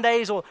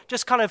Sundays or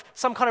just kind of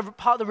some kind of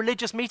part of the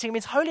religious meeting. It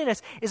means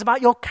holiness is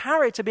about your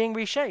character being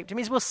reshaped. It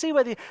means we'll see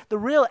where the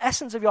real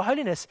essence of your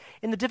holiness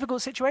in the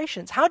difficult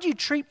situations. How do you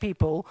treat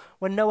people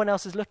when no one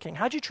else is looking?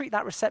 How do you treat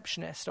that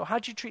receptionist? Or how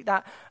do you treat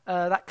that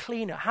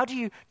cleaner? How do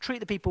you treat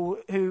the people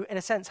who, in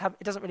a sense,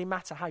 it doesn't really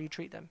matter how you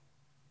treat them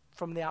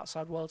from the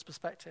outside world's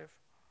perspective?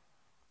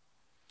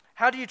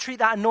 How do you treat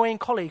that annoying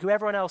colleague who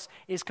everyone else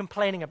is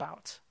complaining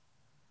about?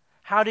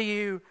 How do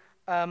you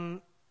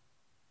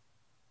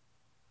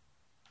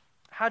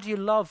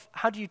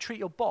treat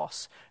your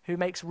boss who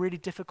makes really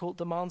difficult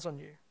demands on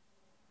you?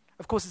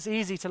 Of course, it's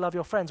easy to love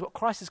your friends. What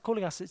Christ is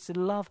calling us is to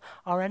love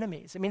our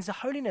enemies. It means the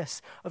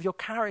holiness of your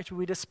character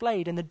will be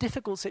displayed in the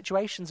difficult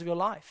situations of your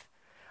life.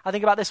 I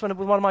think about this with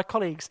one of my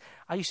colleagues.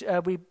 We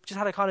just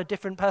had a kind of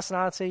different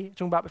personality.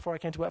 Talking about before I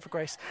came to work for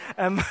Grace.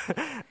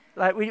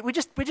 Like we're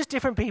just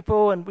different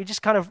people, and we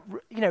just kind of,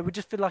 we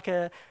just feel like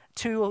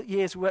 2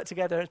 years we worked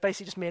together. It's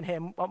basically just me and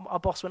him. Our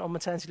boss went on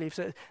maternity leave,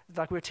 so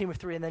like we were a team of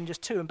 3 and then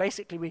just 2. And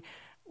basically we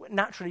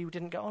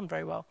didn't get on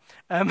very well.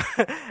 And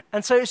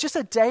so it's just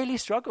a daily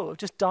struggle of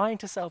just dying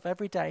to self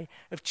every day,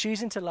 of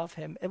choosing to love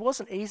him. It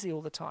wasn't easy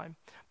all the time,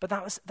 but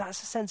that's a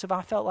sense of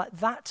I felt like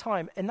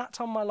in that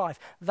time of my life,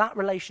 that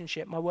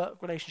relationship, my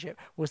work relationship,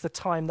 was the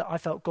time that I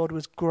felt God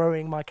was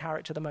growing my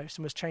character the most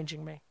and was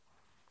changing me.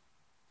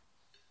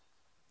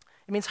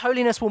 It means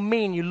holiness will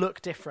mean you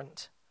look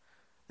different.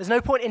 There's no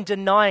point in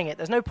denying it.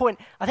 There's no point,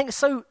 I think it's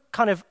so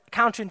kind of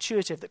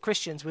counterintuitive that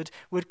Christians would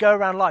go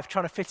around life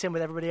trying to fit in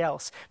with everybody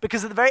else,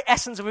 because of the very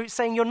essence of it,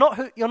 saying you're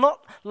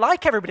not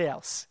like everybody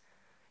else.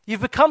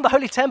 You've become the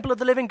holy temple of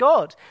the living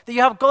God, that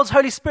you have God's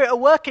Holy Spirit at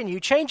work in you,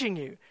 changing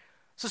you.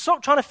 So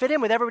stop trying to fit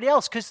in with everybody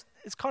else, because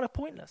it's kind of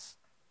pointless.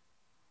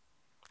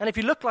 And if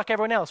you look like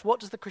everyone else,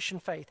 what does the Christian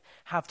faith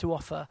have to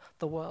offer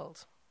the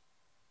world?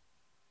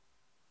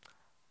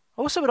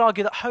 I also would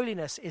argue that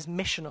holiness is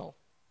missional.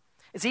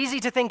 It's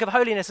easy to think of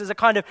holiness as a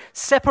kind of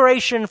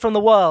separation from the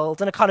world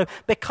and a kind of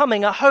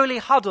becoming a holy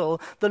huddle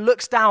that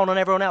looks down on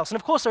everyone else. And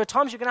of course, there are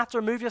times you're going to have to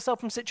remove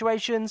yourself from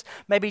situations,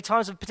 maybe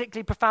times of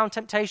particularly profound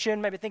temptation,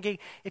 maybe thinking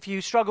if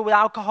you struggle with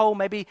alcohol,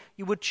 maybe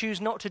you would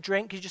choose not to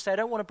drink. You just say, I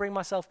don't want to bring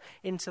myself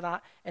into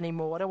that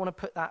anymore. I don't want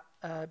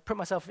to put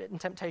myself in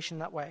temptation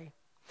that way.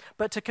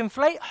 But to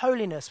conflate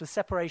holiness with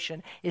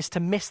separation is to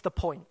miss the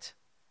point.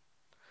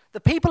 The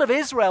people of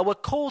Israel were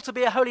called to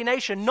be a holy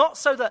nation, not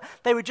so that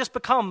they would just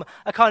become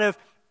a kind of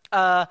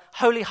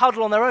holy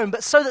huddle on their own,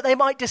 but so that they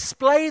might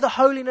display the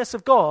holiness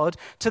of God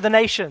to the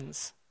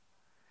nations.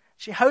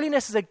 See,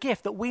 holiness is a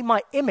gift that we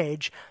might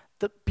image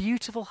the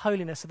beautiful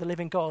holiness of the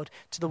living God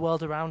to the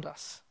world around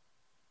us.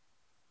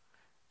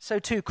 So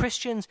too,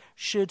 Christians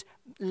should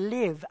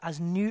live as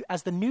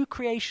the new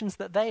creations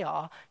that they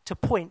are, to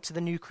point to the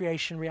new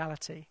creation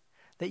reality.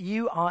 That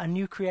you are a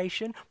new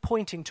creation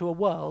pointing to a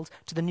world,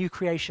 to the new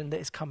creation that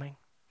is coming.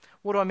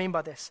 What do I mean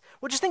by this?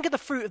 Well, just think of the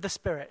fruit of the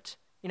Spirit.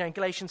 In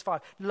Galatians 5,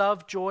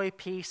 love, joy,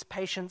 peace,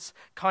 patience,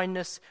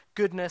 kindness,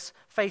 goodness,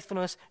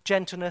 faithfulness,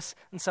 gentleness,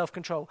 and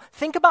self-control.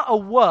 Think about a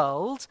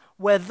world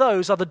where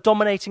those are the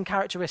dominating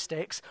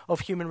characteristics of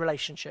human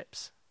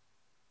relationships.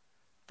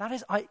 That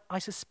is, I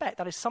suspect,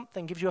 that is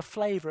something, gives you a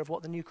flavor of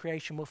what the new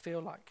creation will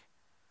feel like.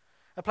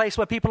 A place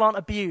where people aren't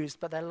abused,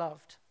 but they're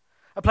loved.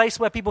 A place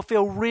where people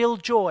feel real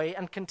joy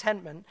and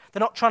contentment. They're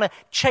not trying to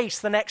chase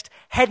the next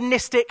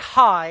hedonistic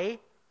high,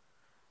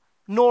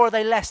 nor are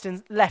they left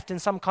in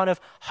some kind of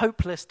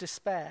hopeless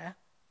despair.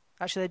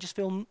 Actually, they just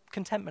feel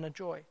contentment and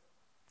joy.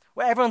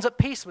 Where everyone's at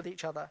peace with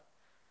each other.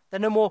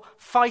 They're no more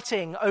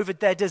fighting over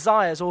their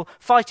desires or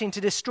fighting to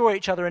destroy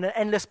each other in an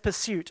endless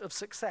pursuit of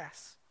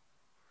success.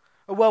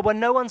 A world where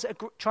no one's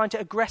trying to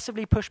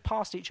aggressively push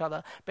past each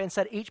other, but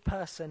instead each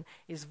person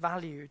is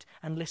valued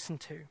and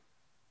listened to.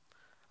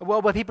 A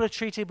world where people are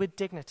treated with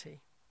dignity.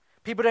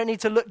 People don't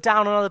need to look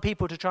down on other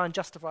people to try and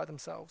justify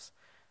themselves.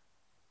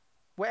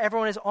 Where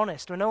everyone is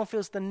honest, where no one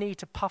feels the need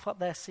to puff up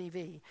their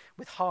CV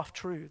with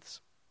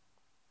half-truths.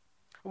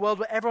 A world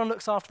where everyone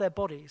looks after their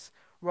bodies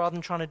rather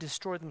than trying to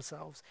destroy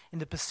themselves in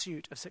the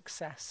pursuit of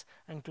success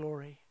and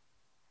glory.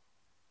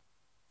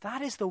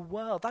 That is the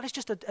world. That is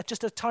just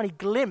a tiny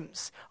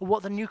glimpse of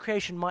what the new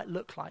creation might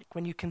look like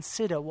when you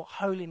consider what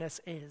holiness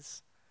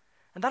is.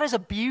 And that is a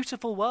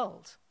beautiful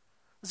world.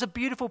 It's a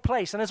beautiful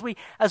place. And as we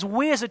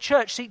as a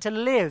church seek to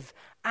live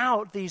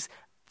out these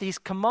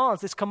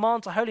commands, this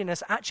command to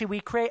holiness, actually we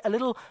create a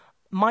little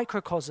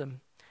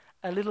microcosm,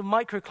 a little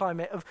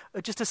microclimate of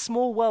just a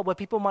small world where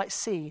people might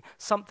see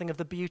something of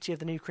the beauty of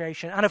the new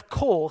creation. And of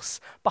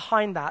course,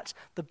 behind that,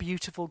 the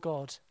beautiful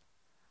God.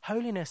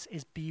 Holiness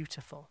is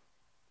beautiful.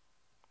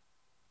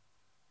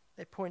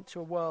 They point to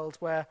a world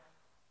where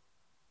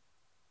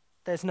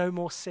there's no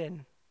more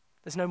sin,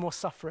 there's no more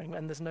suffering,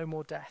 and there's no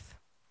more death.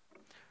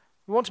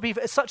 We want to be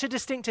such a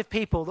distinctive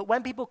people that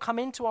when people come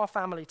into our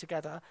family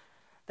together,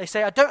 they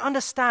say, I don't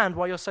understand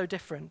why you're so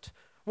different.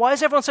 Why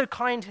is everyone so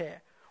kind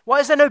here? Why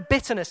is there no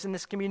bitterness in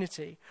this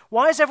community?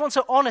 Why is everyone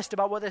so honest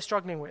about what they're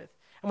struggling with?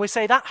 And we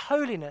say that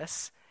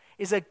holiness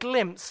is a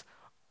glimpse,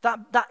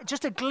 that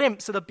just a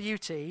glimpse of the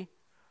beauty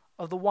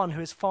of the one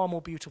who is far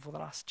more beautiful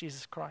than us,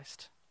 Jesus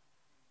Christ.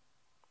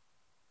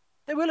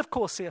 They will, of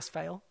course, see us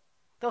fail.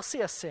 They'll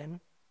see us sin.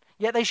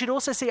 Yet they should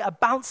also see a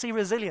bouncy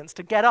resilience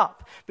to get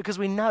up because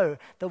we know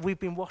that we've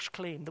been washed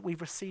clean, that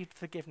we've received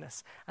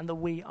forgiveness, and that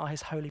we are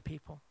his holy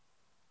people.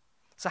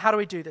 So how do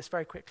we do this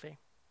very quickly?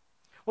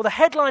 Well, the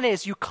headline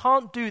is you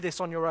can't do this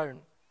on your own.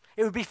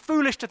 It would be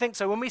foolish to think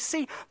so. When we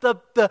see the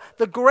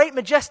great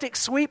majestic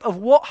sweep of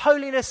what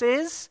holiness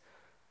is,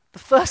 the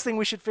first thing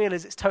we should feel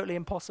is it's totally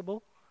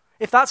impossible.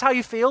 If that's how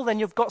you feel, then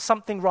you've got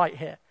something right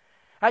here.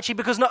 Actually,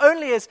 because not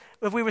only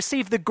have we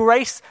received the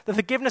grace, the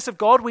forgiveness of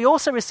God, we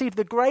also receive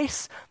the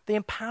grace, the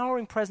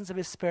empowering presence of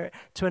his Spirit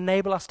to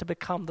enable us to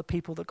become the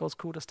people that God's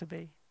called us to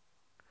be.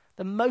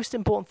 The most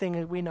important thing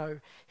that we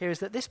know here is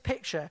that this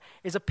picture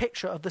is a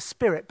picture of the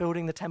Spirit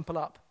building the temple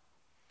up.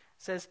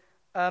 It says,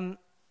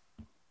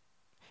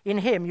 in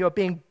him you are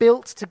being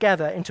built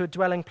together into a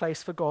dwelling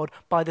place for God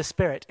by the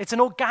Spirit. It's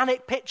an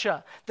organic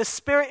picture. The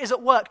Spirit is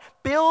at work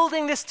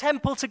building this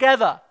temple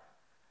together.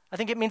 I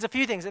think it means a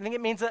few things. I think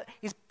it means that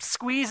he's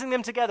squeezing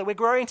them together. We're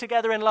growing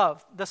together in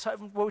love. That's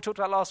what we talked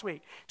about last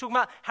week. Talking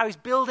about how he's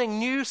building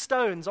new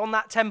stones on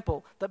that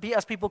temple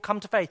as people come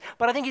to faith.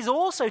 But I think he's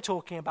also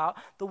talking about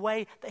the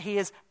way that he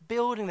is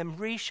building them,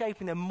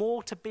 reshaping them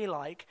more to be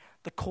like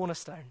the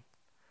cornerstone.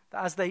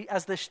 That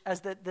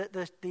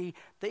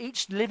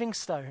each living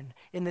stone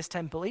in this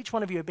temple, each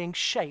one of you are being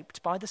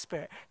shaped by the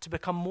Spirit to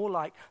become more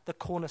like the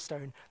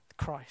cornerstone,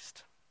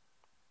 Christ.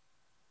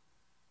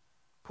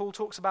 Paul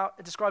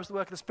describes the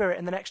work of the Spirit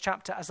in the next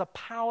chapter as a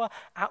power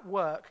at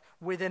work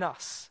within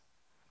us.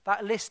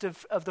 That list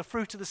of the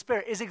fruit of the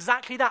Spirit is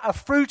exactly that, a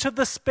fruit of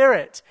the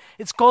Spirit.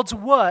 It's God's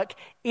work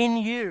in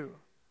you.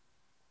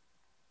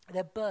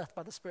 They're birthed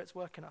by the Spirit's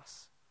work in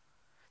us.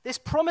 This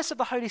promise of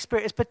the Holy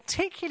Spirit is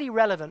particularly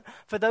relevant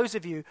for those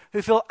of you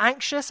who feel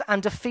anxious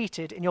and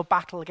defeated in your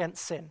battle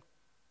against sin.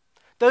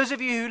 Those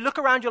of you who look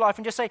around your life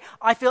and just say,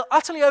 I feel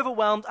utterly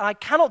overwhelmed and I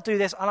cannot do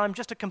this and I'm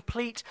just a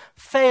complete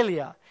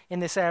failure in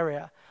this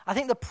area. I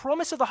think the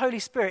promise of the Holy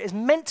Spirit is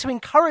meant to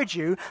encourage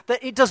you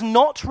that it does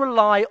not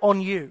rely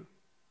on you.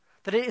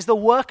 That it is the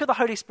work of the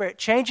Holy Spirit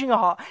changing your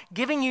heart,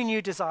 giving you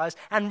new desires,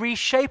 and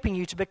reshaping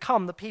you to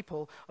become the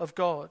people of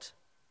God.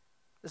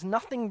 There's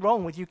nothing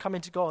wrong with you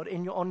coming to God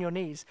on your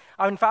knees.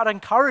 In fact, I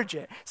encourage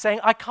it,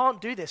 saying, I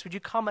can't do this. Would you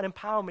come and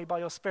empower me by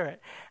your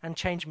Spirit and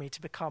change me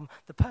to become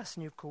the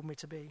person you've called me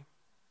to be?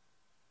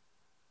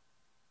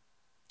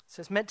 So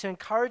it's meant to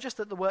encourage us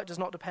that the work does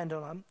not depend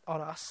on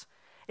us.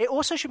 It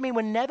also should mean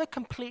we're never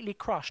completely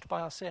crushed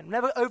by our sin,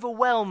 never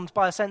overwhelmed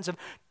by a sense of,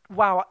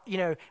 wow,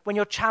 when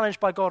you're challenged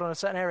by God on a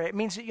certain area. It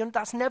means that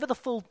that's never the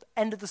full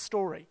end of the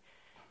story.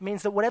 It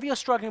means that whatever you're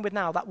struggling with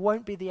now, that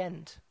won't be the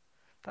end.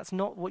 That's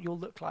not what you'll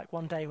look like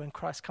one day when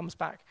Christ comes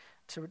back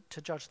to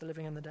judge the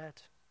living and the dead.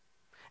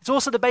 It's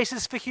also the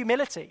basis for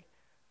humility.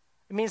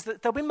 It means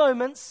that there'll be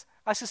moments,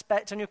 I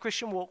suspect, on your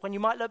Christian walk when you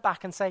might look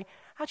back and say,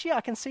 actually,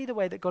 I can see the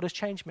way that God has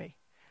changed me.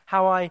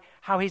 How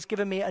he's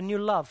given me a new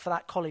love for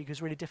that colleague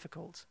who's really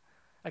difficult.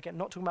 Again,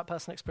 not talking about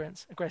personal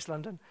experience at Grace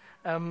London.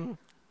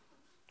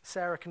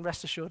 Sarah can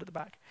rest assured at the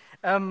back.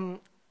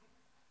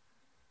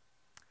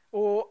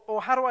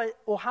 Or how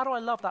do I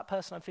love that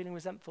person I'm feeling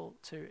resentful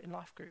to in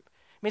life group?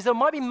 It means there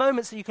might be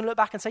moments that you can look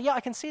back and say, yeah,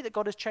 I can see that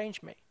God has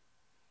changed me.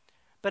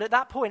 But at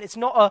that point, it's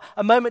not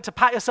a moment to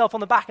pat yourself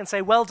on the back and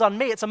say, well done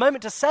me. It's a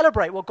moment to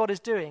celebrate what God is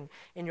doing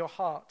in your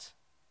heart.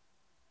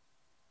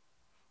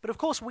 But of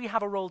course, we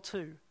have a role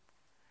too.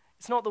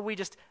 It's not that we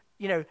just,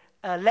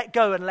 let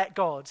go and let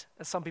God,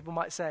 as some people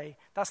might say.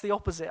 That's the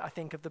opposite, I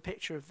think, of the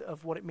picture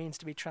of what it means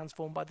to be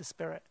transformed by the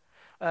Spirit.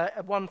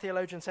 One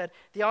theologian said,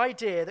 the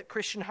idea that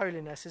Christian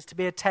holiness is to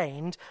be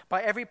attained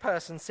by every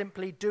person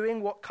simply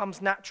doing what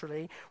comes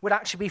naturally would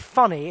actually be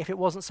funny if it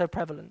wasn't so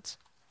prevalent.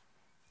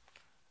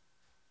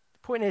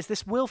 The point is,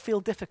 this will feel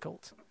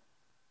difficult.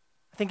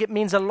 I think it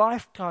means a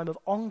lifetime of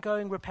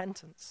ongoing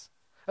repentance,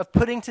 of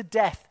putting to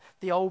death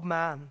the old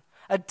man,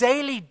 a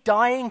daily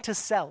dying to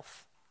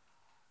self.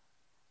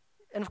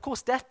 And of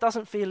course, death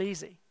doesn't feel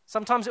easy.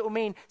 Sometimes it will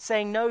mean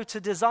saying no to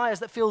desires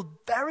that feel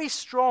very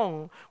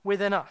strong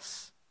within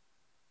us.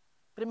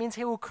 But it means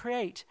he will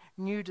create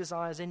new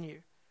desires in you.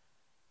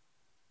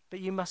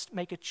 But you must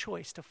make a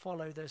choice to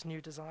follow those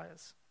new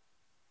desires.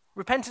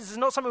 Repentance is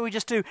not something we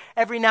just do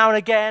every now and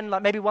again,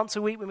 like maybe once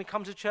a week when we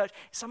come to church.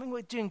 It's something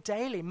we're doing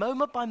daily,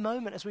 moment by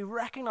moment, as we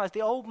recognize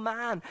the old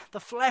man, the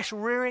flesh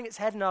rearing its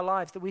head in our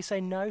lives, that we say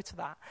no to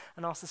that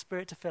and ask the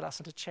Spirit to fill us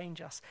and to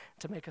change us,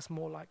 to make us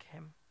more like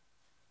him.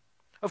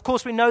 Of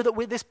course, we know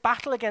that this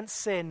battle against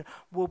sin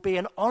will be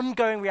an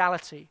ongoing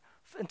reality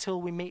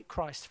until we meet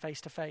Christ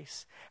face to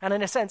face. And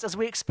in a sense, as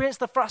we experience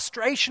the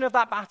frustration of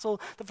that battle,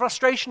 the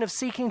frustration of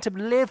seeking to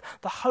live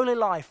the holy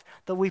life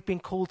that we've been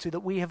called to,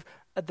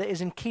 that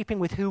is in keeping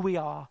with who we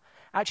are,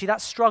 actually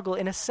that struggle,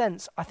 in a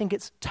sense, I think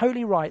it's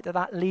totally right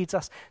that leads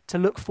us to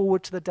look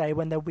forward to the day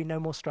when there will be no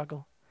more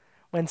struggle,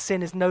 when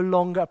sin is no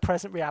longer a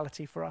present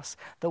reality for us,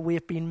 that we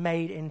have been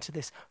made into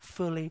this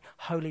fully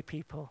holy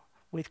people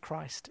with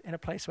Christ in a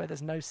place where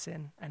there's no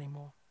sin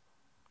anymore.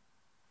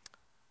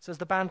 So as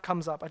the band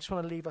comes up, I just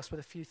want to leave us with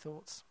a few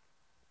thoughts.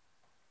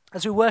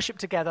 As we worship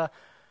together,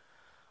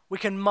 we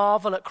can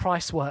marvel at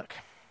Christ's work.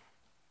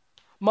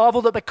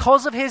 Marvel that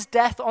because of his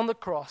death on the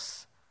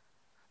cross,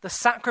 the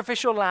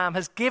sacrificial lamb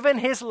has given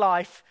his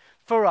life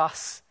for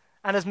us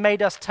and has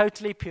made us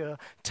totally pure,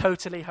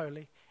 totally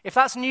holy. If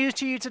that's news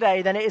to you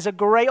today, then it is a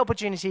great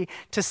opportunity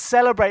to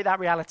celebrate that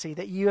reality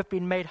that you have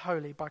been made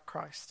holy by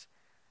Christ,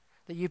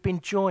 that you've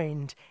been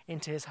joined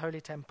into his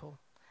holy temple,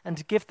 and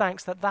to give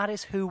thanks that that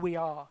is who we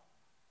are.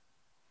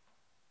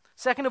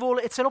 Second of all,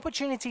 it's an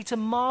opportunity to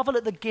marvel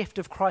at the gift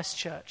of Christ's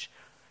church.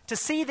 To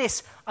see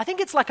this, I think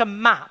it's like a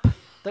map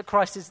that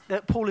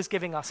Paul is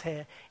giving us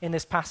here in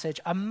this passage,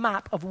 a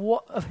map of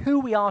who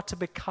we are to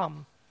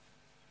become,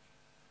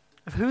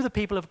 of who the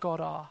people of God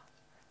are.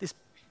 This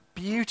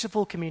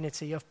beautiful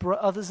community of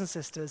brothers and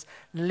sisters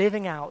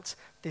living out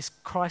this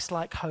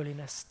Christ-like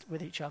holiness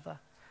with each other,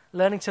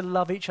 learning to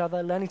love each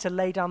other, learning to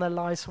lay down their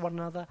lives for one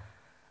another,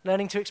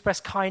 learning to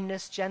express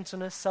kindness,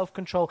 gentleness,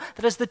 self-control.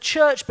 That as the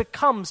church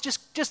becomes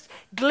just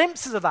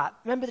glimpses of that.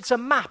 Remember, it's a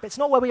map. It's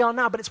not where we are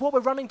now, but it's what we're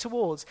running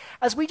towards.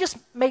 As we just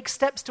make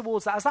steps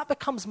towards that, as that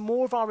becomes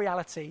more of our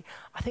reality,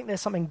 I think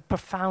there's something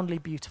profoundly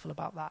beautiful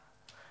about that.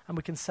 And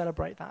we can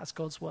celebrate that as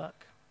God's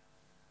work.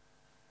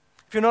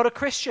 If you're not a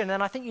Christian,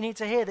 then I think you need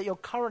to hear that you're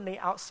currently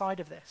outside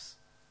of this.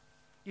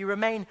 You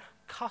remain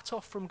cut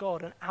off from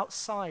God and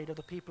outside of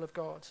the people of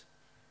God.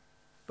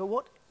 But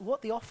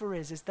what the offer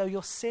is though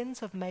your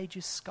sins have made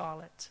you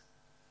scarlet,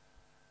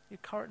 you're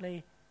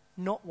currently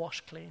not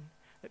washed clean,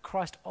 that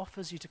Christ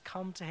offers you to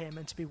come to him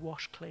and to be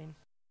washed clean.